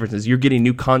major differences. You're getting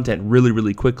new content really,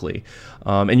 really quickly,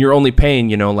 and you're only paying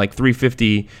like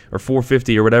 $350 or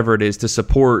 $450 or whatever it is to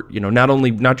support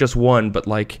not just one, but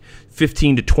like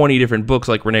 15 to 20 different books,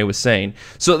 like Renee was saying.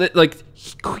 So that like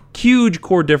huge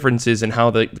core differences in how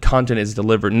the content is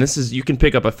delivered. And this is, you can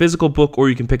pick up a physical book or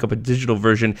you can pick up a digital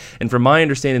version. And from my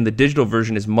understanding, the digital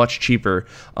version is much cheaper.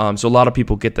 So a lot of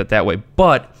people get that way.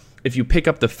 But if you pick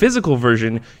up the physical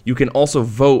version, you can also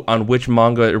vote on which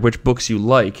manga or which books you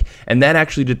like. And that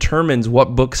actually determines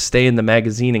what books stay in the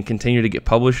magazine and continue to get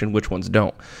published and which ones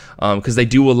don't. Because they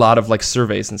do a lot of like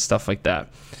surveys and stuff like that.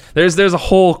 There's a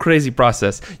whole crazy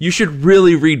process. You should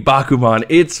really read Bakuman.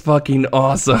 It's fucking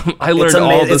awesome. I learned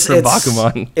all this from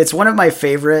Bakuman. It's one of my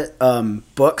favorite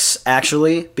books,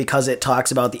 actually, because it talks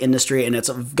about the industry, and it's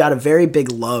got a very big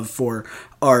love for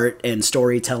art and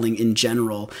storytelling in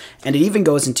general. And it even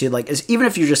goes into like, even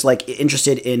if you're just like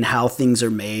interested in how things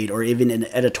are made, or even an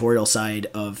editorial side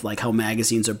of like how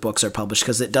magazines or books are published,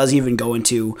 because it does even go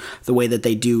into the way that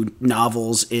they do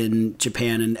novels in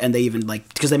Japan, and they even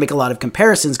like, because they make a lot of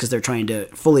comparisons because they're trying to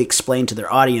fully explain to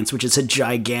their audience, which is a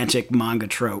gigantic manga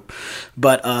trope.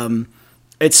 But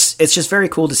it's just very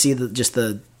cool to see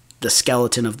the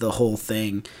skeleton of the whole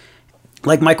thing.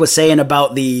 Like Mike was saying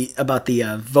about the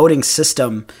voting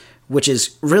system, which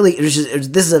is really, this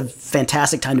is a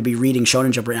fantastic time to be reading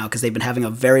Shonen Jump right now, because they've been having a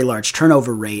very large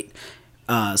turnover rate.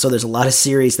 So there's a lot of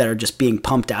series that are just being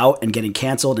pumped out and getting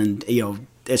canceled, and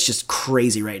it's just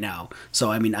crazy right now.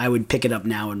 So I mean, I would pick it up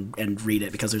now and read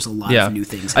it, because there's a lot of new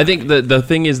things happening. I think the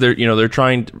thing is they're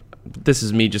trying to, this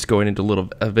is me just going into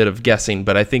a bit of guessing,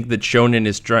 but I think that Shonen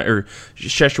is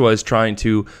Shueisha is trying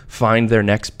to find their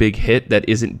next big hit that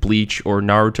isn't Bleach or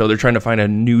Naruto. They're trying to find a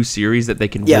new series that they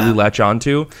can really latch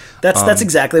onto. That's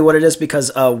exactly what it is,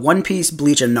 because One Piece,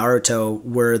 Bleach, and Naruto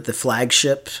were the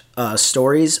flagship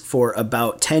stories for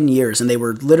about 10 years, and they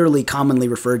were literally commonly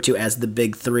referred to as the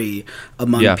big 3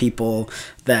 among people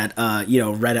that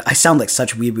read it. I sound like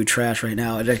such weeboo trash right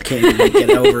now, and I can't even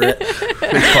get over it.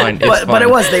 It's fine. But it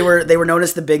was, they were known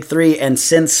as the big 3, and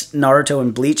since Naruto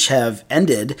and Bleach have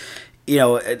ended,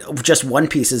 just One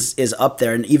Piece is up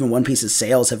there, and even One Piece's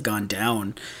sales have gone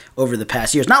down over the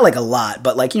past years. Not like a lot,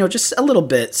 but like just a little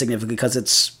bit significantly, because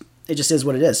it just is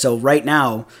what it is. So right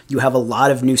now, you have a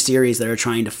lot of new series that are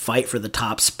trying to fight for the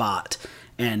top spot.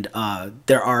 And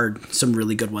there are some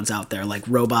really good ones out there, like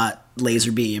Robot,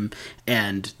 Laser Beam,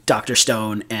 and Dr.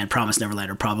 Stone, and Promised Neverland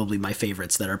are probably my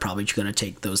favorites that are probably going to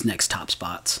take those next top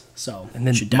spots. So, and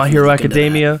then My Hero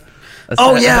Academia.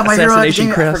 My Hero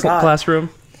Academia. Classroom.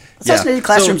 Assassination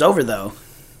Classroom's over, though.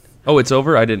 Oh, it's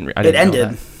over? I didn't it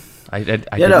ended. Know that. I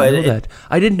didn't know that.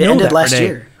 I didn't know that. It ended last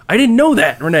year. I didn't know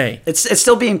that, Renee. It's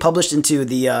still being published into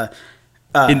the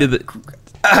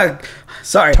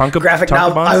sorry, graphic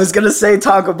novel. I was gonna say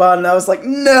Tankobon, and I was like,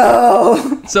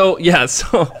 no. So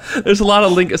there's a lot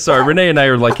of links. Sorry, Renee and I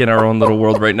are like in our own little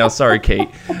world right now. Sorry, Kate.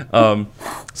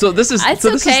 So this is. It's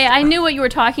okay. I knew what you were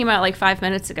talking about like 5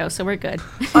 minutes ago, so we're good.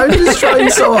 I'm just trying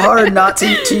so hard not to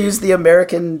use the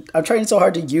American. I'm trying so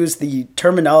hard to use the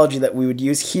terminology that we would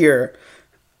use here,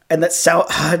 and that sound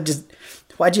just.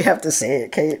 Why'd you have to say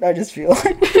it, Kate? I just feel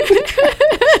like.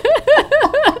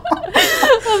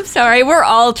 I'm sorry. We're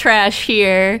all trash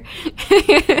here.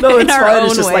 No, it's fine.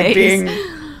 It's just like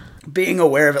being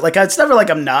aware of it. Like, it's never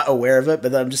like I'm not aware of it,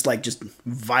 but I'm just like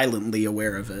violently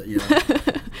aware of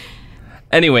it.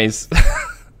 Anyways,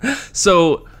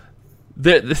 so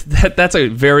that's a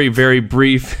very, very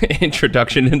brief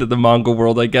introduction into the manga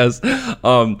world, I guess.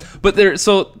 But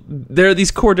there are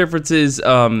these core differences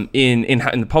in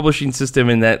the publishing system,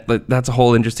 and that's a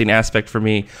whole interesting aspect for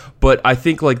me. But I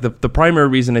think like the primary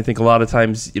reason I think a lot of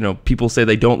times people say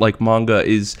they don't like manga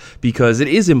is because it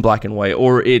is in black and white,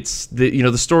 or it's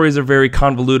the stories are very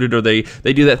convoluted, or they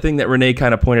do that thing that Renee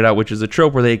kind of pointed out, which is a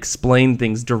trope where they explain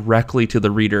things directly to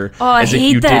the reader as if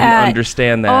you didn't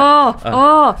understand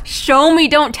that. Show me,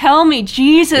 don't tell me,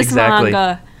 Jesus, exactly.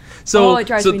 Manga. So it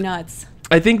drives me nuts.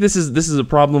 I think this is a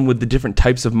problem with the different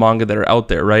types of manga that are out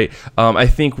there, right? I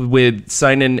think with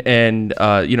seinen and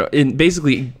in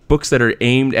basically books that are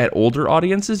aimed at older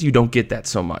audiences, you don't get that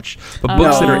so much. But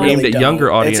books that are aimed at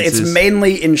younger audiences, it's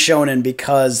mainly in shonen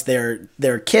because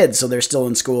they're kids, so they're still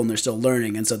in school and they're still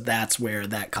learning, and so that's where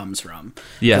that comes from.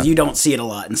 Yeah, because you don't see it a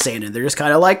lot in seinen. They're just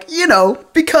kind of like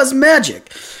because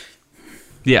magic.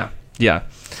 Yeah.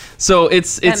 So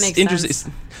it's interesting. Sense.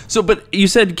 So, but you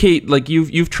said, Kate, like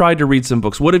you've tried to read some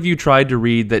books. What have you tried to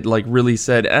read that like really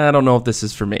said, I don't know if this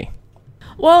is for me?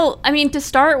 Well, I mean, to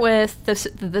start with,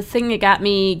 the thing that got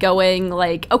me going,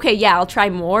 like, okay, yeah, I'll try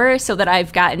more, so that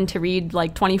I've gotten to read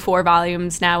like 24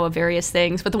 volumes now of various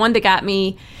things. But the one that got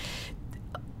me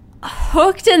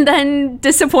hooked and then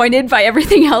disappointed by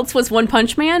everything else was One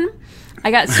Punch Man. I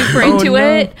got super into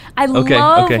it. I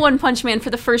love One Punch Man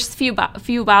for the first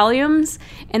few volumes,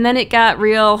 and then it got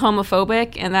real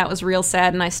homophobic, and that was real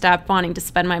sad, and I stopped wanting to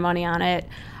spend my money on it.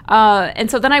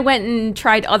 And so then I went and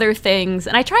tried other things,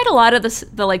 and I tried a lot of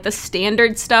the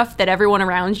standard stuff that everyone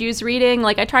around you is reading.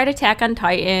 Like I tried Attack on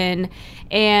Titan,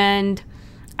 and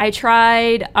I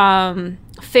tried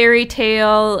Fairy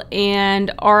Tail,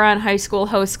 and Ouran High School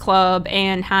Host Club,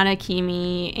 and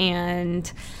Hanakimi,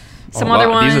 and some other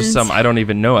ones. These are some I don't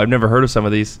even know. I've never heard of some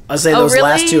of these. I'll say those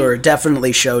last two are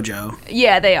definitely shoujo.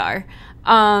 Yeah, they are.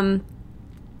 And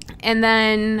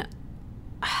then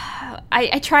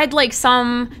I tried like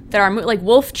some that are like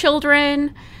Wolf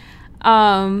Children.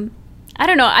 I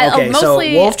don't know. So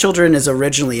Wolf Children is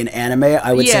originally an anime.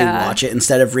 I would say watch it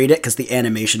instead of read it because the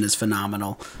animation is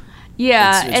phenomenal.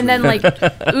 Yeah, it's and then like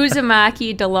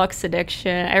Uzumaki Deluxe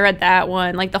Addiction. I read that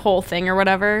one, like the whole thing or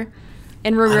whatever.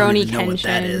 And Rurouni Kenshin. I don't even know what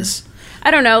that is. I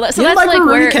don't know. So that's like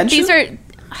where Kenshin? These are.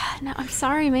 No, I'm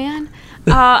sorry, man.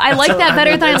 I like that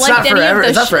better than I liked any of the.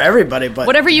 It's not for everybody, but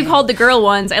whatever you called the girl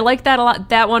ones, I like that a lot.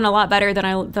 That one a lot better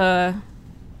than the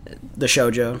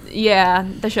shoujo. Yeah,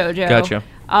 the shoujo. Gotcha.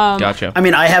 Gotcha. I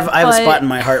mean, I have a spot in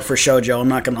my heart for shoujo. I'm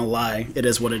not gonna lie. It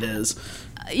is what it is.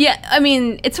 Yeah, I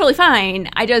mean, it's totally fine.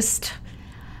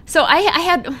 So I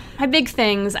had my big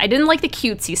things. I didn't like the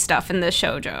cutesy stuff in the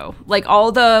shoujo. Like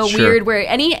all the weird where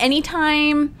any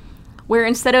time where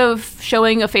instead of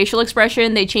showing a facial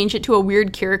expression, they change it to a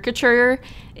weird caricature,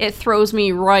 it throws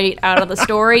me right out of the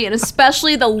story. And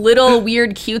especially the little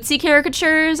weird cutesy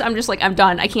caricatures, I'm just like, I'm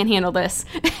done. I can't handle this.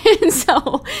 And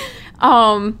so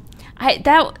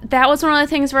that was one of the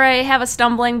things where I have a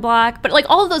stumbling block. But like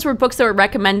all of those were books that were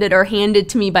recommended or handed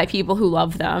to me by people who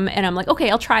love them, and I'm like, okay,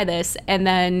 I'll try this. And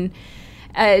then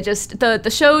just the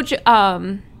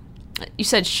shoujo. You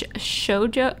said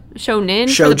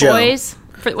shonen for the boys.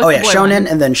 Shonen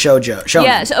and then shoujo. Shonen.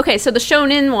 Yeah. So the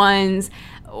shonen ones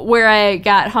where I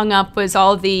got hung up was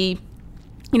all the.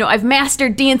 I've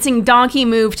mastered dancing donkey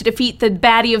move to defeat the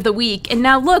baddie of the week. And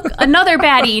now look, another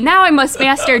baddie. Now I must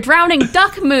master drowning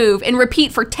duck move and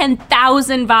repeat for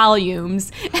 10,000 volumes.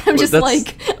 And I'm just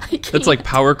that's like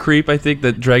power creep, I think,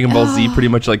 that Dragon Ball Z pretty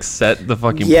much like set the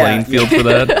fucking playing field for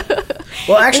that.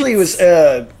 Well, actually, it was,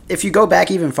 if you go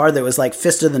back even farther, it was like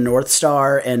Fist of the North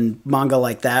Star and manga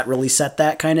like that really set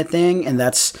that kind of thing. And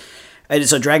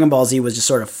so Dragon Ball Z was just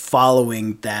sort of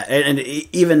following that. And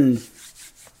even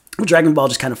Dragon Ball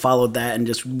just kind of followed that and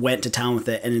just went to town with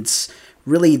it, and it's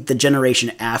really the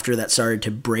generation after that started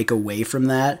to break away from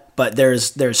that. But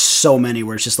there's so many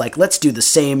where it's just like, let's do the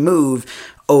same move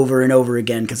over and over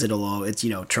again because it's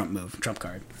trump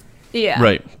card. Yeah.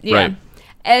 Right.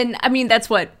 And I mean that's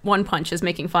what One Punch is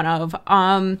making fun of.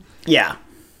 Yeah.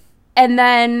 And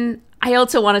then I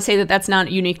also want to say that that's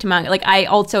not unique to manga. Like, I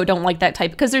also don't like that type,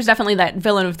 because there's definitely that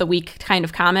villain of the week kind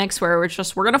of comics where it's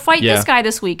just, we're going to fight this guy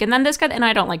this week, and then this guy, and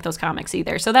I don't like those comics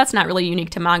either. So that's not really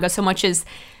unique to manga so much as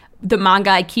the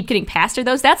manga I keep getting past are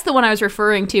those. That's the one I was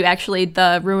referring to, actually.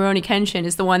 The Rurouni Kenshin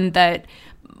is the one that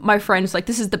my friend's like,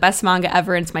 this is the best manga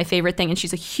ever, and it's my favorite thing, and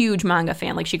she's a huge manga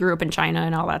fan. Like, she grew up in China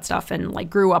and all that stuff, and like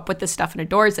grew up with this stuff and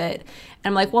adores it. And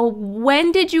I'm like, well,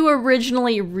 when did you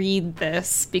originally read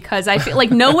this? Because I feel like,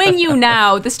 knowing you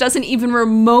now, this doesn't even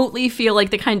remotely feel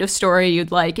like the kind of story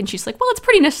you'd like. And she's like, well, it's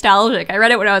pretty nostalgic. I read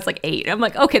it when I was like 8. I'm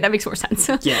like, okay, that makes more sense.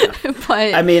 Yeah.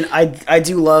 But I mean, I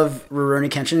do love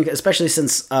Rurouni Kenshin, especially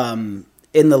since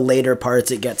in the later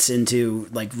parts, it gets into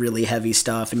like really heavy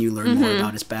stuff, and you learn more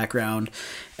about his background.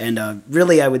 And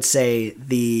really, I would say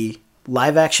the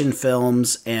live action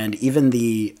films and even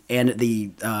the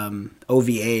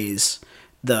OVAs,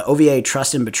 the OVA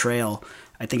Trust and Betrayal,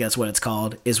 I think that's what it's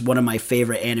called, is one of my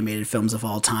favorite animated films of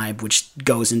all time, which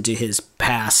goes into his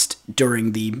past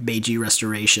during the Meiji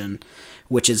Restoration,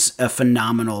 which is a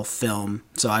phenomenal film.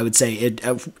 So I would say,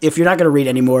 if you're not going to read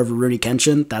any more of Rurouni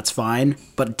Kenshin, that's fine,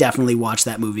 but definitely watch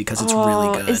that movie because it's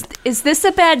really good. Is this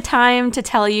a bad time to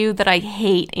tell you that I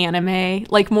hate anime?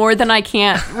 Like, more than I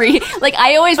can't read. Like,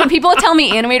 I always, when people tell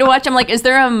me anime to watch, I'm like, is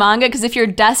there a manga? Because if you're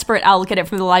desperate, I'll get it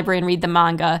from the library and read the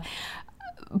manga.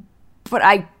 But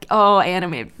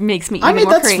anime makes me even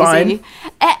more crazy. Fine.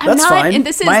 That's fine. And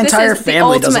this is, my entire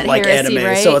family doesn't like heresy, anime,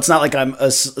 right? so it's not like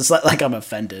I'm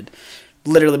offended.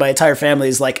 Literally, my entire family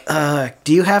is like, can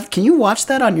you watch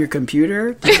that on your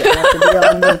computer? Does it have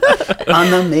to be on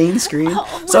the main screen?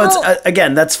 So it's,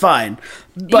 again, that's fine.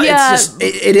 But it's just,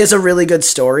 it is a really good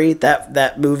story,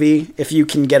 that movie, if you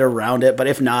can get around it. But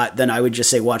if not, then I would just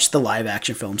say watch the live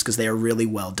action films because they are really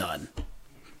well done.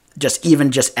 Just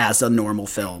as a normal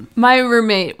film. My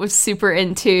roommate was super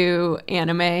into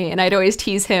anime, and I'd always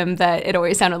tease him that it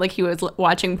always sounded like he was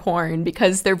watching porn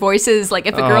because their voices, like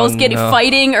if a girl's getting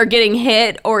fighting or getting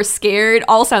hit or scared,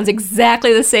 all sounds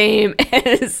exactly the same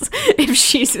as if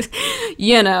she's,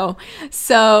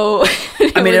 So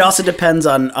I mean, it also depends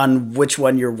on which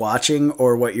one you're watching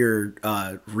or what you're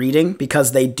reading,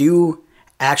 because they do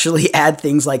actually add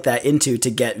things like that into to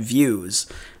get views.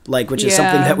 Which is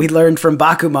something that we learned from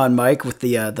Bakuman, Mike, with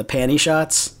the panty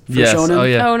shots for Shonen. Oh,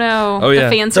 yeah. Oh, no. Oh, yeah.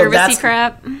 The fan servicey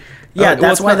crap. Yeah,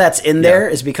 that's why that's in there,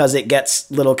 is because it gets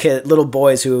little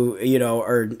boys who,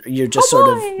 you're just sort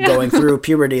of going through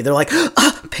puberty. They're like,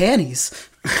 panties.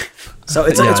 So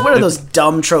it's one of those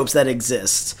dumb tropes that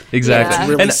exist. Exactly. It's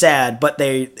really sad, but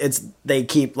they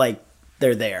keep,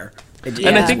 they're there.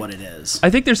 And I think what it is. I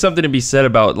think there's something to be said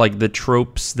about the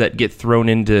tropes that get thrown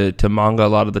into manga a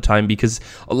lot of the time, because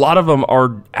a lot of them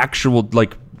are actual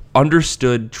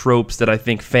understood tropes that I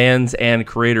think fans and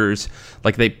creators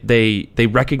they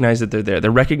recognize that they're there. They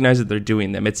recognize that they're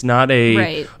doing them. It's not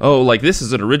this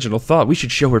is an original thought. We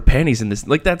should show her panties in this.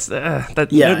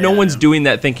 No one's doing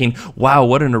that thinking, wow,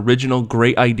 what an original,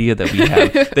 great idea that we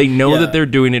have. They know that they're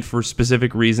doing it for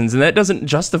specific reasons, and that doesn't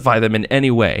justify them in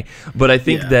any way. But I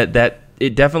think that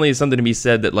it definitely is something to be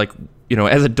said that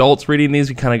as adults reading these,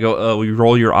 we kind of go, you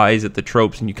roll your eyes at the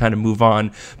tropes and you kind of move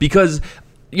on, because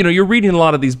you're reading a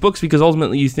lot of these books because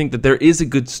ultimately you think that there is a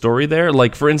good story there.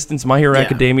 Like, for instance, My Hero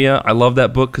Academia, I love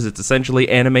that book because it's essentially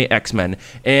anime X-Men,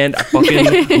 and I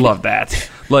fucking love that.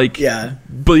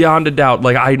 Beyond a doubt,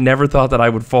 I never thought that I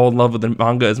would fall in love with the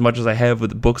manga as much as I have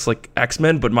with books like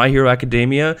X-Men, but My Hero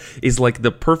Academia is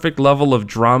the perfect level of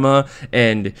drama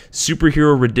and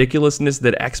superhero ridiculousness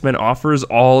that X-Men offers,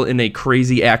 all in a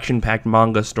crazy action-packed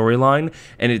manga storyline,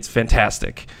 and it's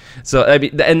fantastic. So, I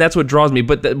mean, and that's what draws me.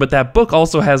 But that book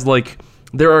also has,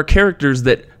 there are characters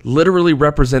that literally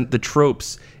represent the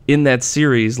tropes in that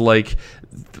series,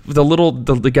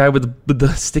 the guy with the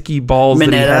sticky balls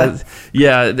Mineta.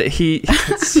 that he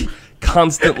has. He's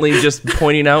constantly just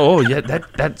pointing out,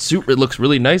 that suit looks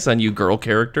really nice on you, girl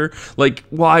character.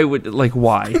 Why?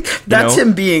 That's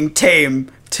him being tame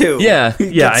too. Yeah,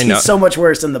 I know. He's so much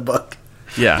worse in the book.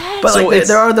 Yeah, but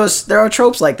there are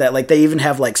tropes like that. They even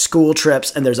have school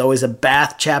trips, and there's always a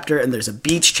bath chapter and there's a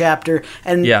beach chapter,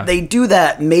 and they do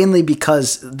that mainly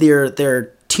because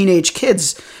they're teenage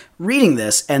kids reading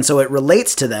this, and so it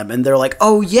relates to them, and they're like,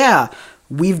 oh yeah,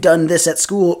 we've done this at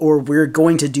school, or we're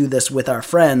going to do this with our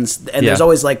friends. And there's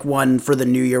always one for the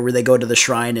new year where they go to the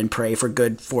shrine and pray for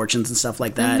good fortunes and stuff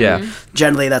like that. Yeah.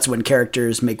 Generally that's when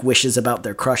characters make wishes about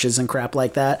their crushes and crap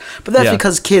like that, but that's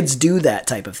because kids do that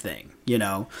type of thing.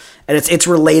 And it's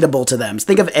relatable to them.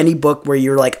 Think of any book where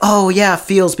you're like, oh yeah,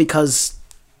 feels, because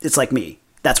it's like me.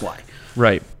 That's why.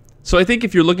 Right. So I think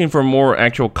if you're looking for more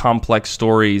actual complex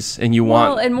stories and you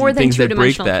want and more things than that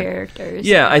break that,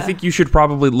 characters, I think you should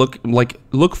probably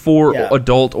look for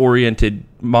adult-oriented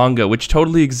manga, which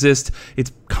totally exists.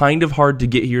 It's kind of hard to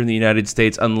get here in the United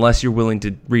States unless you're willing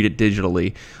to read it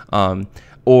digitally,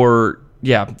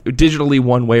 digitally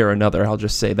one way or another. I'll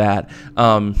just say that.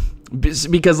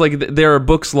 Because there are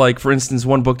books for instance,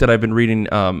 one book that I've been reading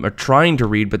or trying to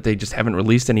read, but they just haven't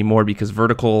released anymore because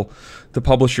Vertical, the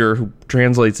publisher who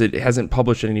translates it, hasn't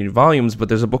published any new volumes. But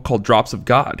there's a book called Drops of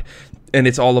God, and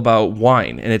it's all about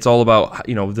wine, and it's all about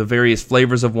the various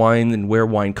flavors of wine and where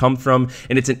wine comes from,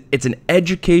 and it's an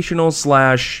educational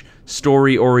 /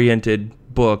 story oriented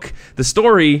book. The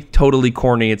story totally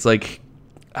corny. It's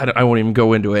I won't even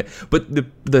go into it. But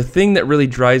the thing that really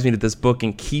drives me to this book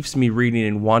and keeps me reading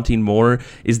and wanting more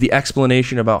is the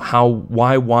explanation about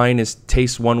why wine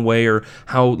tastes one way, or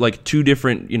how like two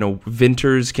different,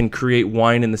 vintners can create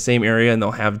wine in the same area and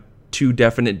they'll have two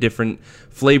different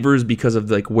flavors because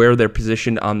of like where they're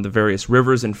positioned on the various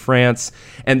rivers in France.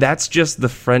 And that's just the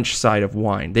French side of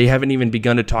wine. They haven't even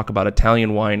begun to talk about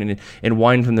Italian wine and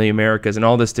wine from the Americas and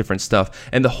all this different stuff.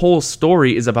 And the whole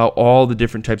story is about all the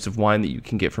different types of wine that you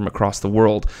can get from across the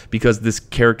world, because this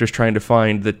character's trying to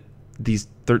find these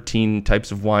 13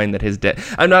 types of wine that his dad...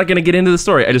 I'm not going to get into the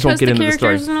story. I just won't get into the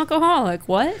story. Because the character is an alcoholic.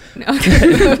 What? No.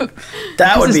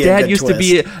 That would be a good twist. His dad used to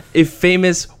be a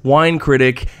famous wine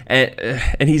critic,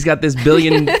 and he's got this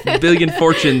billion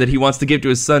fortune that he wants to give to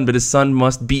his son, but his son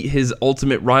must beat his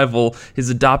ultimate rival, his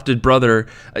adopted brother.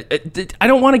 I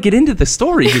don't want to get into the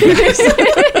story, you guys.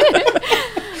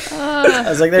 I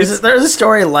was like, there's a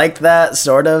story like that,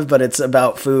 sort of, but it's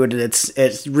about food, and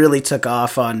it really took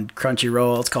off on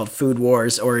Crunchyroll. It's called Food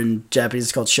Wars, or in Japanese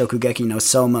it's called Shokugeki no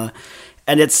Soma,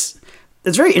 and it's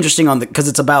very interesting because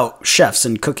it's about chefs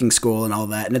and cooking school and all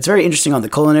that, and it's very interesting on the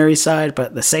culinary side, but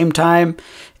at the same time,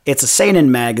 it's a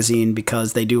seinen magazine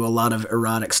because they do a lot of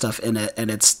erotic stuff in it, and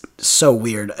it's so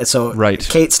weird. So, right.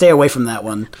 Kate, stay away from that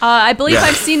one. I believe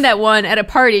I've seen that one at a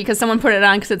party because someone put it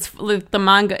on because it's the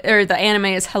manga or the anime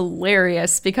is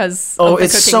hilarious because of the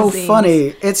it's so scenes.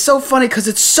 funny. It's so funny because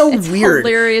it's so weird.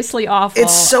 Hilariously awful.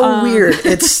 It's so weird.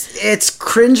 It's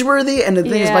cringeworthy, and the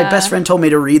thing is, my best friend told me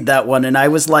to read that one, and I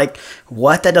was like,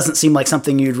 "What? That doesn't seem like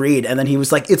something you'd read." And then he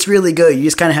was like, "It's really good. You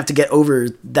just kind of have to get over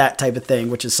that type of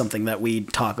thing," which is something that we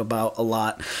talk about a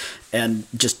lot and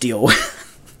just deal with.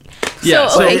 Yeah.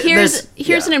 So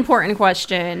here's an important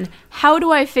question. How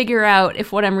do I figure out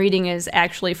if what I'm reading is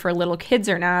actually for little kids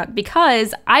or not?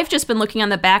 Because I've just been looking on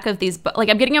the back of these, like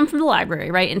I'm getting them from the library,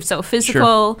 right? And so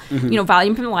physical,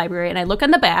 volume from the library, and I look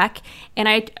on the back and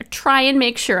I try and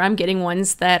make sure I'm getting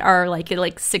ones that are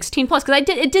like 16 plus. Because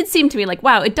it did seem to me like,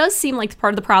 wow, it does seem like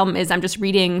part of the problem is I'm just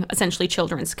reading essentially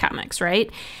children's comics,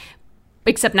 right?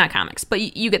 Except not comics,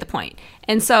 but you get the point.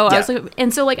 And so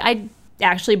I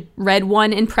actually read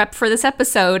one in prep for this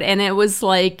episode, and it was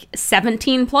like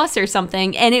 17 plus or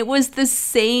something, and it was the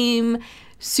same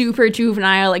super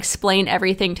juvenile, explain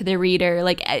everything to the reader.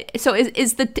 Like, so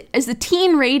is the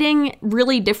teen rating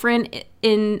really different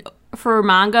for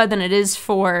manga than it is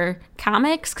for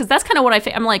comics? Because that's kind of what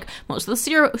I'm like, most of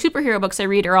the superhero books I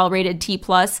read are all rated T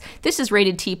plus. This is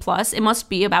rated T plus. It must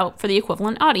be about for the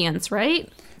equivalent audience, right?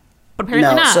 But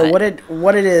apparently not. So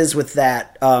what it is with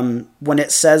that, when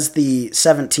it says the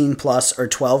 17 plus or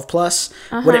 12 plus,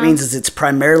 what it means is it's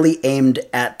primarily aimed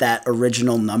at that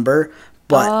original number,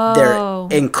 but they're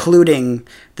including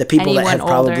the people that have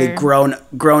probably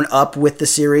grown up with the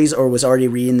series or was already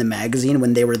reading the magazine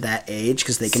when they were that age,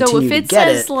 because they continue to get it. So if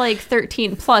it says like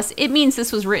 13 plus, it means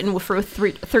this was written for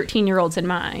 13-year-olds in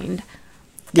mind.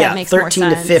 That makes 13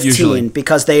 to 15, usually.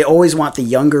 Because they always want the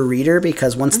younger reader,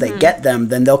 because once they get them,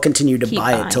 then they'll continue to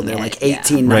buy it till they're like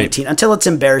 18, 19, until it's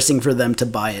embarrassing for them to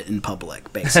buy it in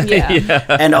public, basically.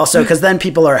 And also, because then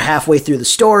people are halfway through the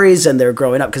stories and they're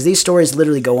growing up, because these stories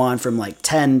literally go on from like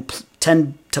 10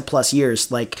 to plus years.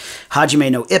 Like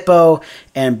Hajime no Ippo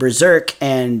and Berserk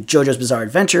and JoJo's Bizarre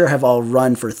Adventure have all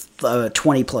run for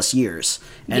 20 plus years.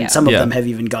 And some of them have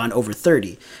even gone over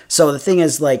 30. So the thing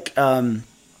is, like...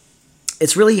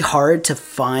 it's really hard to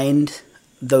find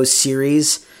those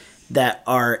series that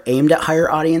are aimed at higher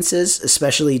audiences,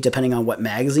 especially depending on what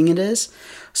magazine it is.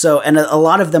 So, and a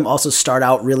lot of them also start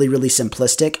out really, really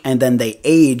simplistic, and then they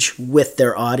age with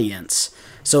their audience.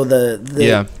 So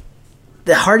the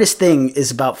hardest thing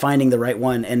is about finding the right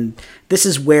one, and this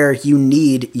is where you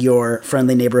need your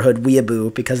friendly neighborhood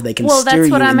weeaboo, because they can steer you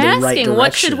in the right direction. Well, that's what I'm asking.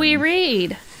 What should we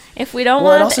read? If we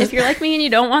don't if you're like me and you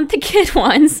don't want the kid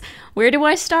ones, where do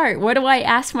I start? What do I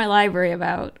ask my library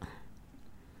about?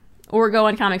 Or go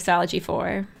on Comixology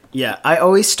for? Yeah, I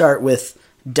always start with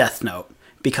Death Note,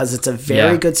 because it's a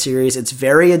very good series. It's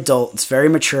very adult. It's very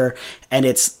mature. And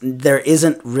there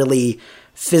isn't really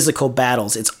physical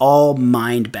battles. It's all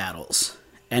mind battles.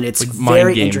 And it's like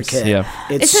very intricate. Yeah.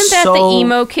 Isn't that the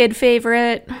emo kid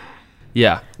favorite?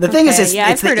 Yeah. The thing is,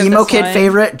 it's the emo kid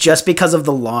favorite just because of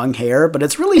the long hair, but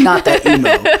it's really not that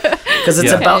emo. Because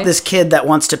it's about this kid that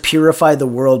wants to purify the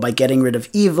world by getting rid of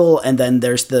evil, and then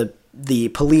there's the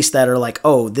police that are like,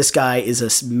 oh, this guy is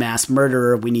a mass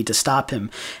murderer, we need to stop him.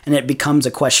 And it becomes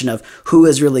a question of who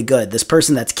is really good. This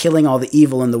person that's killing all the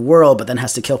evil in the world, but then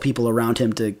has to kill people around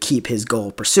him to keep his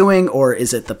goal pursuing, or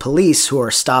is it the police who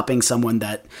are stopping someone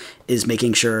that is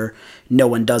making sure no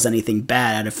one does anything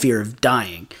bad out of fear of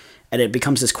dying? and it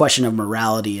becomes this question of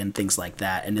morality and things like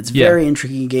that. And it's very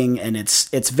intriguing, and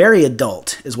it's very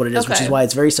adult, is what it is, which is why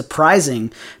it's very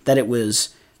surprising that it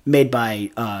was made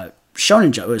by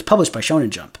Shonen Jump. It was published by Shonen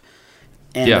Jump.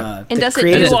 And, and does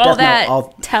it do all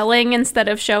that telling instead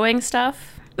of showing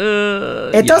stuff?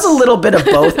 It does a little bit of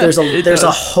both. There's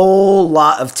a whole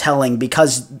lot of telling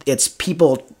because it's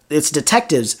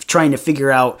detectives trying to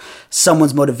figure out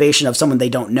someone's motivation of someone they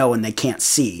don't know and they can't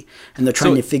see, and they're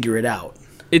trying to figure it out.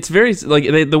 It's very, like,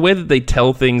 the way that they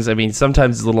tell things, I mean,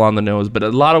 sometimes it's a little on the nose, but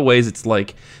a lot of ways it's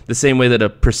like the same way that a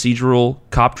procedural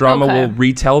cop drama will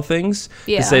retell things.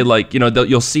 To say, like, you know,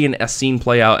 you'll see a scene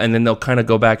play out, and then they'll kind of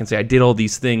go back and say, I did all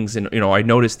these things, and, you know, I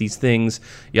noticed these things,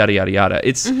 yada, yada, yada.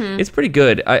 It's pretty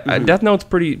good. Death Note's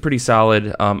pretty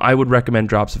solid. I would recommend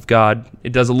Drops of God.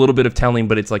 It does a little bit of telling,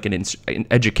 but it's like an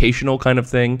educational kind of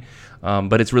thing.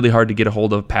 But it's really hard to get a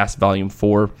hold of past Volume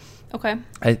 4. Okay.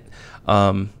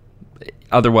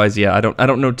 Otherwise, yeah, I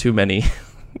don't know too many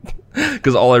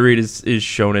because all I read is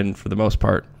shonen for the most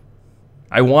part.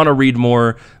 I want to read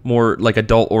more like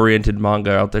adult-oriented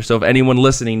manga out there. So if anyone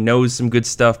listening knows some good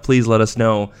stuff, please let us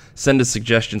know. Send us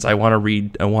suggestions. I want to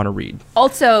read.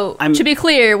 Also, to be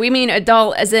clear, we mean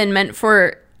adult as in meant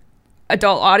for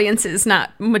adult audiences,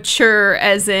 not mature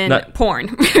as in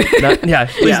porn. Not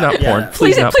porn.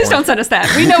 Please don't send us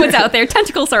that. We know it's out there.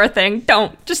 Tentacles are a thing.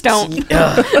 Don't.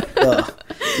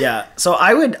 Yeah. So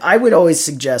I would always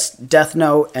suggest Death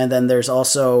Note, and then there's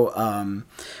also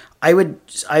I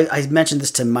mentioned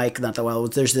this to Mike not that while.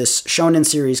 There's this shonen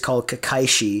series called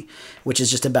Kakaishi, which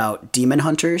is just about demon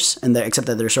hunters, and except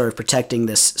that they're sort of protecting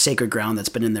this sacred ground that's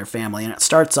been in their family, and it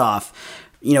starts off,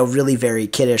 you know, really very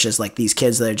kiddish as like these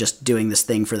kids that are just doing this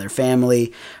thing for their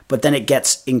family. But then it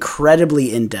gets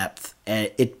incredibly in depth.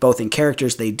 It both in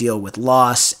characters, they deal with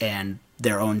loss and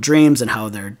their own dreams and how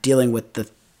they're dealing with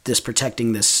this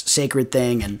protecting this sacred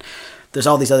thing. And there's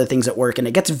all these other things at work, and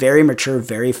it gets very mature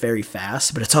very, very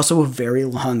fast, but it's also a very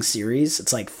long series.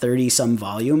 It's like 30 some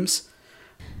volumes,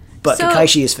 but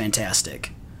Kakaishi is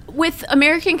fantastic. With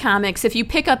American comics, if you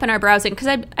pick up in our browsing, because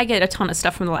I get a ton of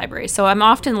stuff from the library, so I'm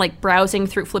often like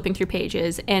flipping through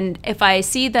pages, and if I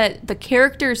see that the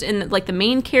characters the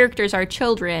main characters are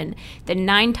children, then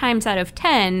 9 times out of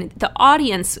 10, the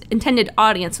intended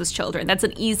audience was children. That's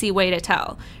an easy way to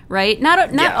tell, right?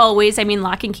 Not always. I mean,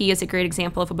 Lock and Key is a great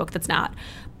example of a book that's not,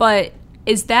 but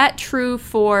is that true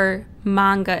for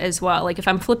manga as well? Like if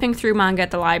I'm flipping through manga at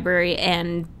the library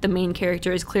and the main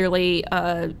character is clearly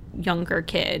a younger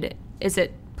kid, is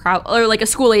it or like a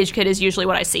school age kid is usually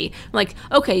what I see. I'm like,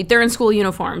 okay, they're in school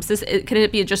uniforms. Can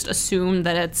it be just assumed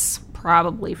that it's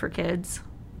probably for kids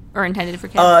or intended for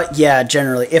kids? Yeah,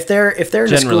 generally. If they're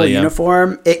in a school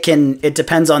uniform, it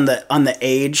depends on the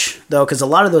age though, because a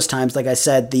lot of those times, like I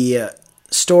said, the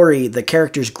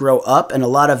characters grow up, and a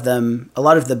lot of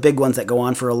the big ones that go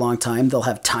on for a long time, they'll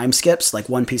have time skips. Like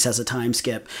One Piece has a time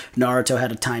skip, Naruto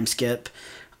had a time skip.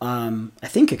 I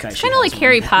think Kakaishi kind of like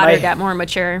Harry Potter got more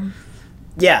mature.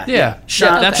 Yeah.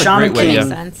 That's a great way. Makes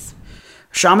sense.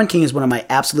 Shaman King is one of my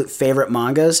absolute favorite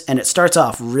mangas, and it starts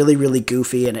off really, really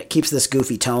goofy, and it keeps this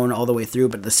goofy tone all the way through,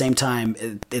 but at the same time,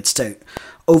 it's to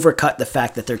overcut the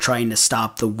fact that they're trying to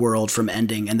stop the world from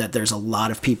ending, and that there's a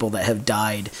lot of people that have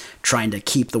died trying to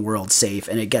keep the world safe,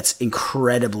 and it gets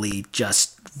incredibly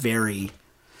just very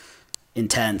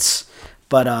intense.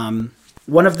 But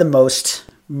one of the most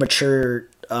mature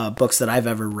books that I've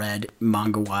ever read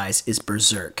manga-wise is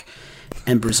Berserk.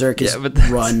 And Berserk is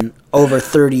run over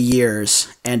 30 years,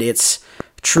 and it's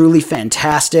truly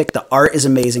fantastic. The art is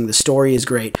amazing. The story is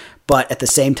great. But at the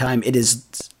same time, it is...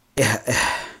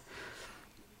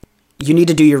 you need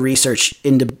to do your research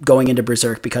into going into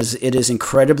Berserk, because it is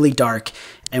incredibly dark.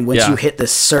 And once you hit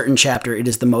this certain chapter, it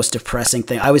is the most depressing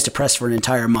thing. I was depressed for an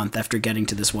entire month after getting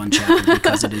to this one chapter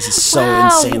because it is so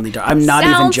insanely dark. I'm not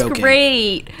even joking. Sounds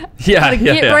great. Yeah,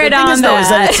 get right on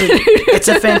that. It's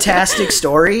a fantastic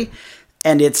story.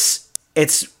 And it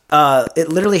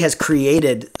literally has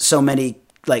created so many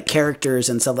like characters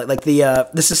and stuff like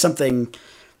this is something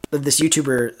this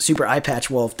YouTuber Super Eye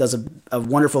Patch Wolf does a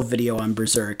wonderful video on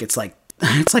Berserk. It's like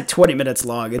 20 minutes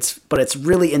long. But it's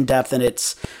really in depth, and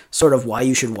it's sort of why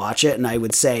you should watch it. And I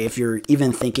would say if you're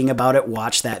even thinking about it,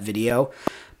 watch that video.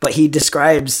 But he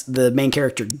describes the main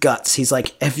character Guts. He's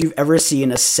like, if you've ever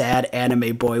seen a sad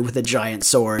anime boy with a giant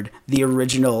sword, the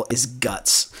original is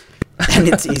Guts. And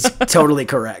he's totally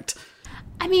correct.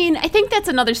 I mean, I think that's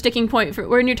another sticking point for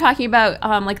when you're talking about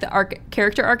like the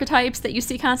character archetypes that you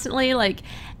see constantly. Like,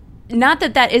 not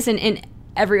that isn't in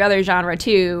every other genre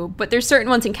too, but there's certain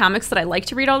ones in comics that I like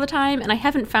to read all the time, and I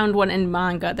haven't found one in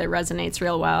manga that resonates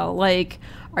real well. Like,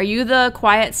 are you the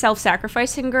quiet,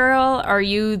 self-sacrificing girl? Are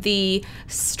you the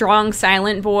strong,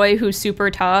 silent boy who's super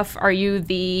tough? Are you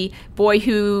the boy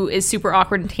who is super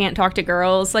awkward and can't talk to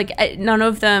girls? Like, none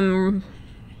of them,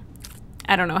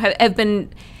 I don't know, have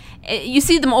been... You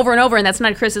see them over and over, and that's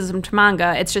not a criticism to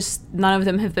manga. It's just none of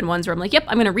them have been ones where I'm like, yep,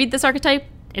 I'm going to read this archetype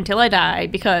until I die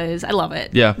because I love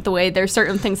it. Yeah. The way there's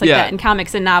certain things like that in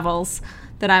comics and novels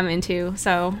that I'm into.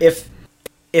 So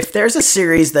if there's a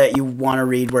series that you want to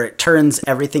read where it turns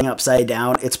everything upside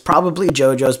down, it's probably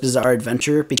JoJo's Bizarre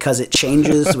Adventure because it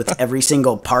changes with every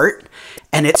single part,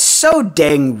 and it's so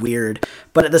dang weird.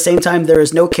 But at the same time, there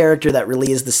is no character that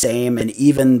really is the same, and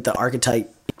even the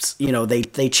archetypes,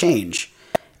 they change.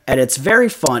 And it's very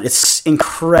fun. It's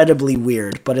incredibly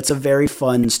weird, but it's a very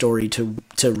fun story to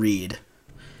read.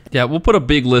 Yeah, we'll put a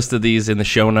big list of these in the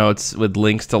show notes with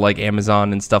links to like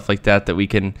Amazon and stuff like that we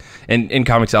can, and in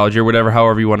Comixology or whatever,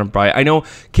 however you want to buy it. I know,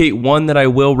 Kate, one that I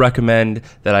will recommend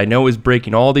that I know is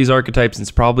breaking all these archetypes, and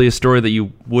it's probably a story that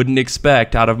you wouldn't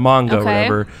expect out of manga or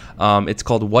whatever. It's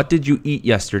called What Did You Eat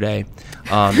Yesterday?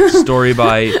 Story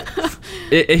by...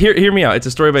 Hear me out. It's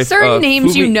a story by... Certain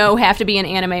names have to be in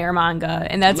anime or manga,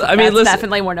 and that's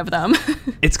definitely one of them.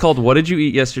 It's called What Did You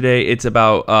Eat Yesterday? It's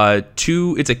about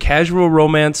it's a casual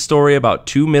romance story about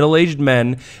two middle-aged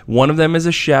men. One of them is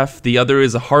a chef. The other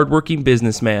is a hardworking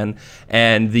businessman.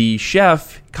 And the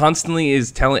chef constantly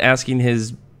is asking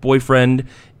his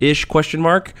boyfriend-ish ?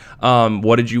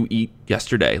 What did you eat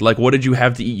yesterday? Like, what did you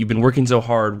have to eat? You've been working so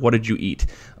hard. What did you eat?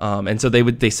 And so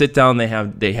they sit down.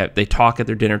 They talk at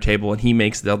their dinner table, and he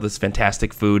makes all this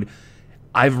fantastic food.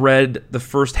 I've read the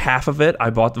first half of it. I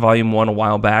bought the volume 1 a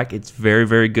while back. It's very,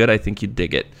 very good. I think you'd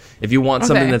dig it. If you want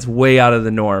something that's way out of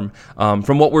the norm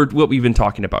from what we've been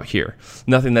talking about here.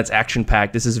 Nothing that's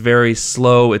action-packed. This is very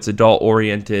slow. It's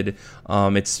adult-oriented.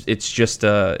 It's just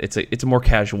it's a more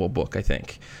casual book, I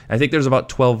think. I think there's about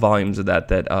 12 volumes of that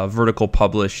Vertical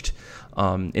published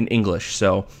in English.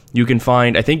 So you can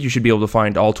find, I think you should be able to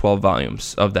find all 12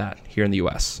 volumes of that here in the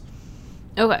U.S.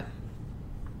 Okay.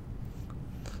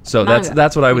 So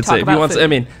that's what I would say. If you want, food. I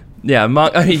mean, yeah,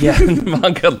 manga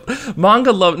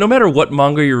love. No matter what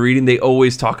manga you're reading, they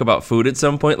always talk about food at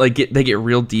some point. Like they get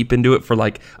real deep into it for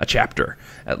like a chapter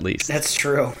at least. That's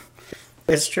true.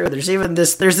 It's true.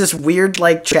 There's this weird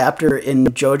like chapter in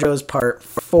JoJo's part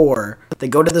 4. They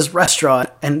go to this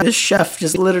restaurant and this chef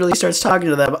just literally starts talking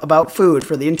to them about food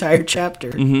for the entire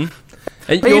chapter. Mm-hmm.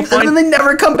 And then they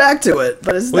never come back to it.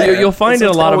 But it's there. You'll find in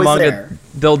a lot of manga,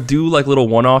 they'll do like little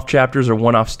one-off chapters or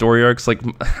one-off story arcs. Like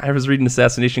I was reading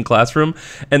Assassination Classroom,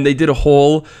 and they did a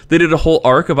whole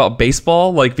arc about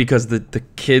baseball, like because the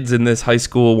kids in this high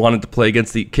school wanted to play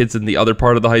against the kids in the other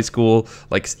part of the high school,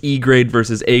 like E grade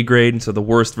versus A grade, and so the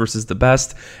worst versus the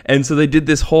best. And so they did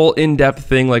this whole in-depth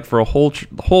thing, like for a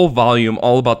whole volume,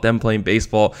 all about them playing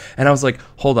baseball. And I was like,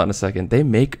 hold on a second, they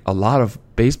make a lot of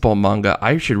baseball manga.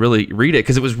 I should really read it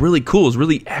because it was really cool. It was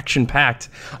really action-packed,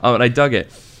 and I dug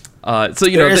it. So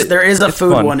there is a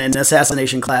food fun. One in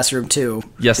Assassination Classroom too.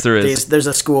 Yes, there is. There's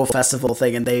a school festival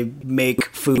thing, and they make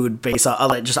food based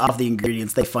on just off the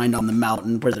ingredients they find on the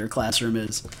mountain where their classroom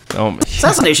is. Oh,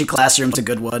 Assassination Classroom's a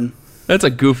good one. That's a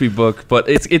goofy book, but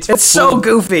it's so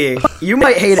goofy. You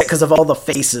might hate it because of all the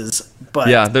faces, but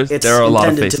yeah, there are a lot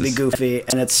of faces. It's intended to be goofy,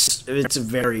 and it's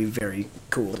very, very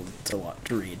cool to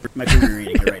read. I'm actually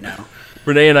reading it right now.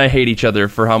 Renee and I hate each other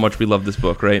for how much we love this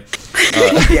book, right?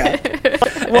 Yeah.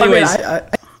 Well, anyways,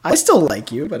 I still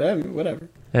like you, but whatever.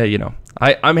 Hey,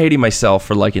 I'm hating myself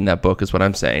for liking that book is what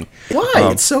I'm saying. Why?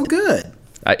 It's so good.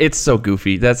 It's so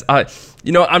goofy. That's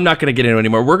I'm not going to get into it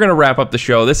anymore. We're going to wrap up the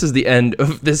show. This is the end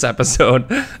of this episode.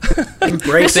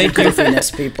 Embrace the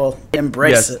goofiness, people.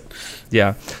 Embrace it.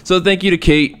 Yeah. So thank you to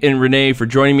Kate and Renee for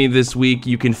joining me this week.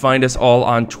 You can find us all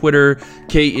on Twitter.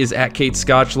 Kate is at Kate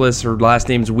Scotchless. Her last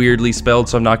name's weirdly spelled,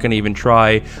 so I'm not going to even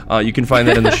try. You can find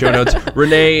that in the show notes.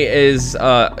 Renee is,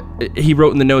 he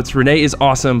wrote in the notes, Renee is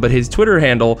awesome, but his Twitter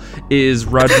handle is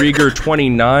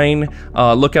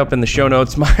Rodriguer29. Look up in the show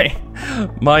notes. My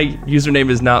username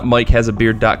is not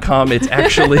MikeHasABeard.com. It's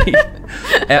actually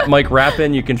at Mike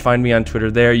Rappin. You can find me on Twitter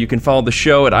there. You can follow the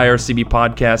show at IRCB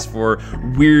Podcast for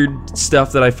weird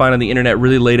stuff that I find on the internet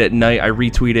really late at night. I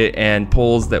retweet it, and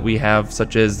polls that we have,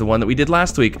 such as the one that we did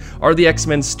last week. Are the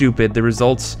X-Men stupid? The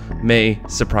results may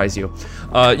surprise you.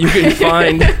 You can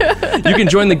join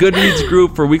the Goodreads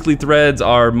group for Weekly Threads,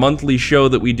 our monthly show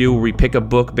that we do where we pick a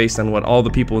book based on what all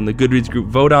the people in the Goodreads group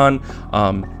vote on.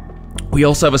 We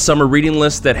also have a summer reading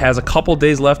list that has a couple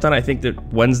days left on. I think that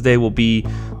Wednesday will be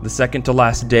the second to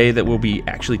last day that we'll be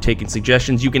actually taking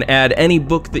suggestions. You can add any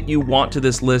book that you want to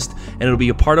this list, and it'll be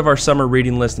a part of our summer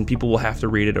reading list, and people will have to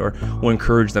read it, or we'll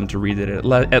encourage them to read it.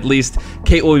 At least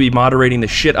Kate will be moderating the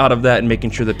shit out of that and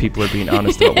making sure that people are being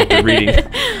honest about what they're reading.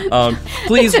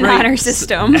 Please it's an rate, honor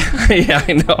system. Yeah,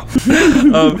 I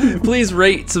know. Please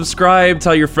rate, subscribe,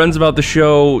 tell your friends about the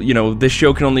show. You know, this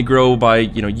show can only grow by,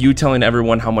 you telling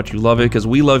everyone how much you love it, because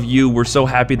we love you. We're so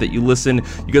happy that you listen.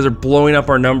 You guys are blowing up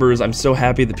our numbers. I'm so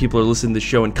happy that people are listening to the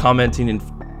show and commenting and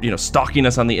stalking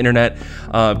us on the internet.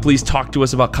 Please talk to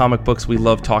us about comic books. We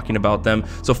love talking about them.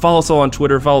 So follow us all on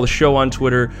Twitter, follow the show on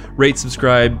Twitter, rate,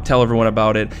 subscribe, tell everyone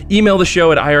about it. Email the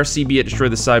show at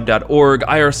ircb@destroythesybe.org.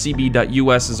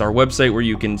 ircb.us is our website where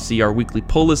you can see our weekly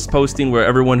pull list posting where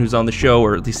everyone who's on the show,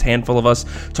 or at least a handful of us,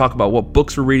 talk about what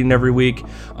books we're reading every week.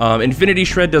 Infinity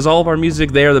Shred does all of our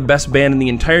music. They are the best band in the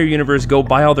entire universe. Go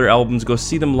buy all their albums. Go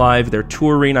see them live. They're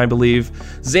touring, I believe.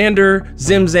 Xander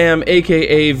Zimzam,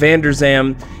 a.k.a.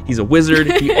 Vanderzam. He's a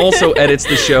wizard. He also edits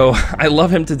the show. I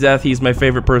love him to death. He's my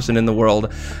favorite person in the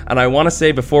world. And I want to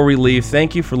say before we leave,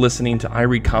 thank you for listening to I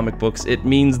Read Comic Books. It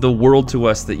means the world to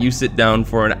us that you sit down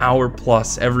for an hour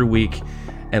plus every week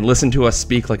and listen to us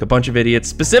speak like a bunch of idiots,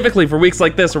 specifically for weeks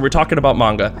like this where we're talking about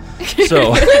manga.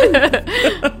 So,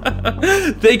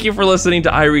 thank you for listening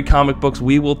to I Read Comic Books.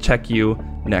 We will check you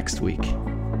next week.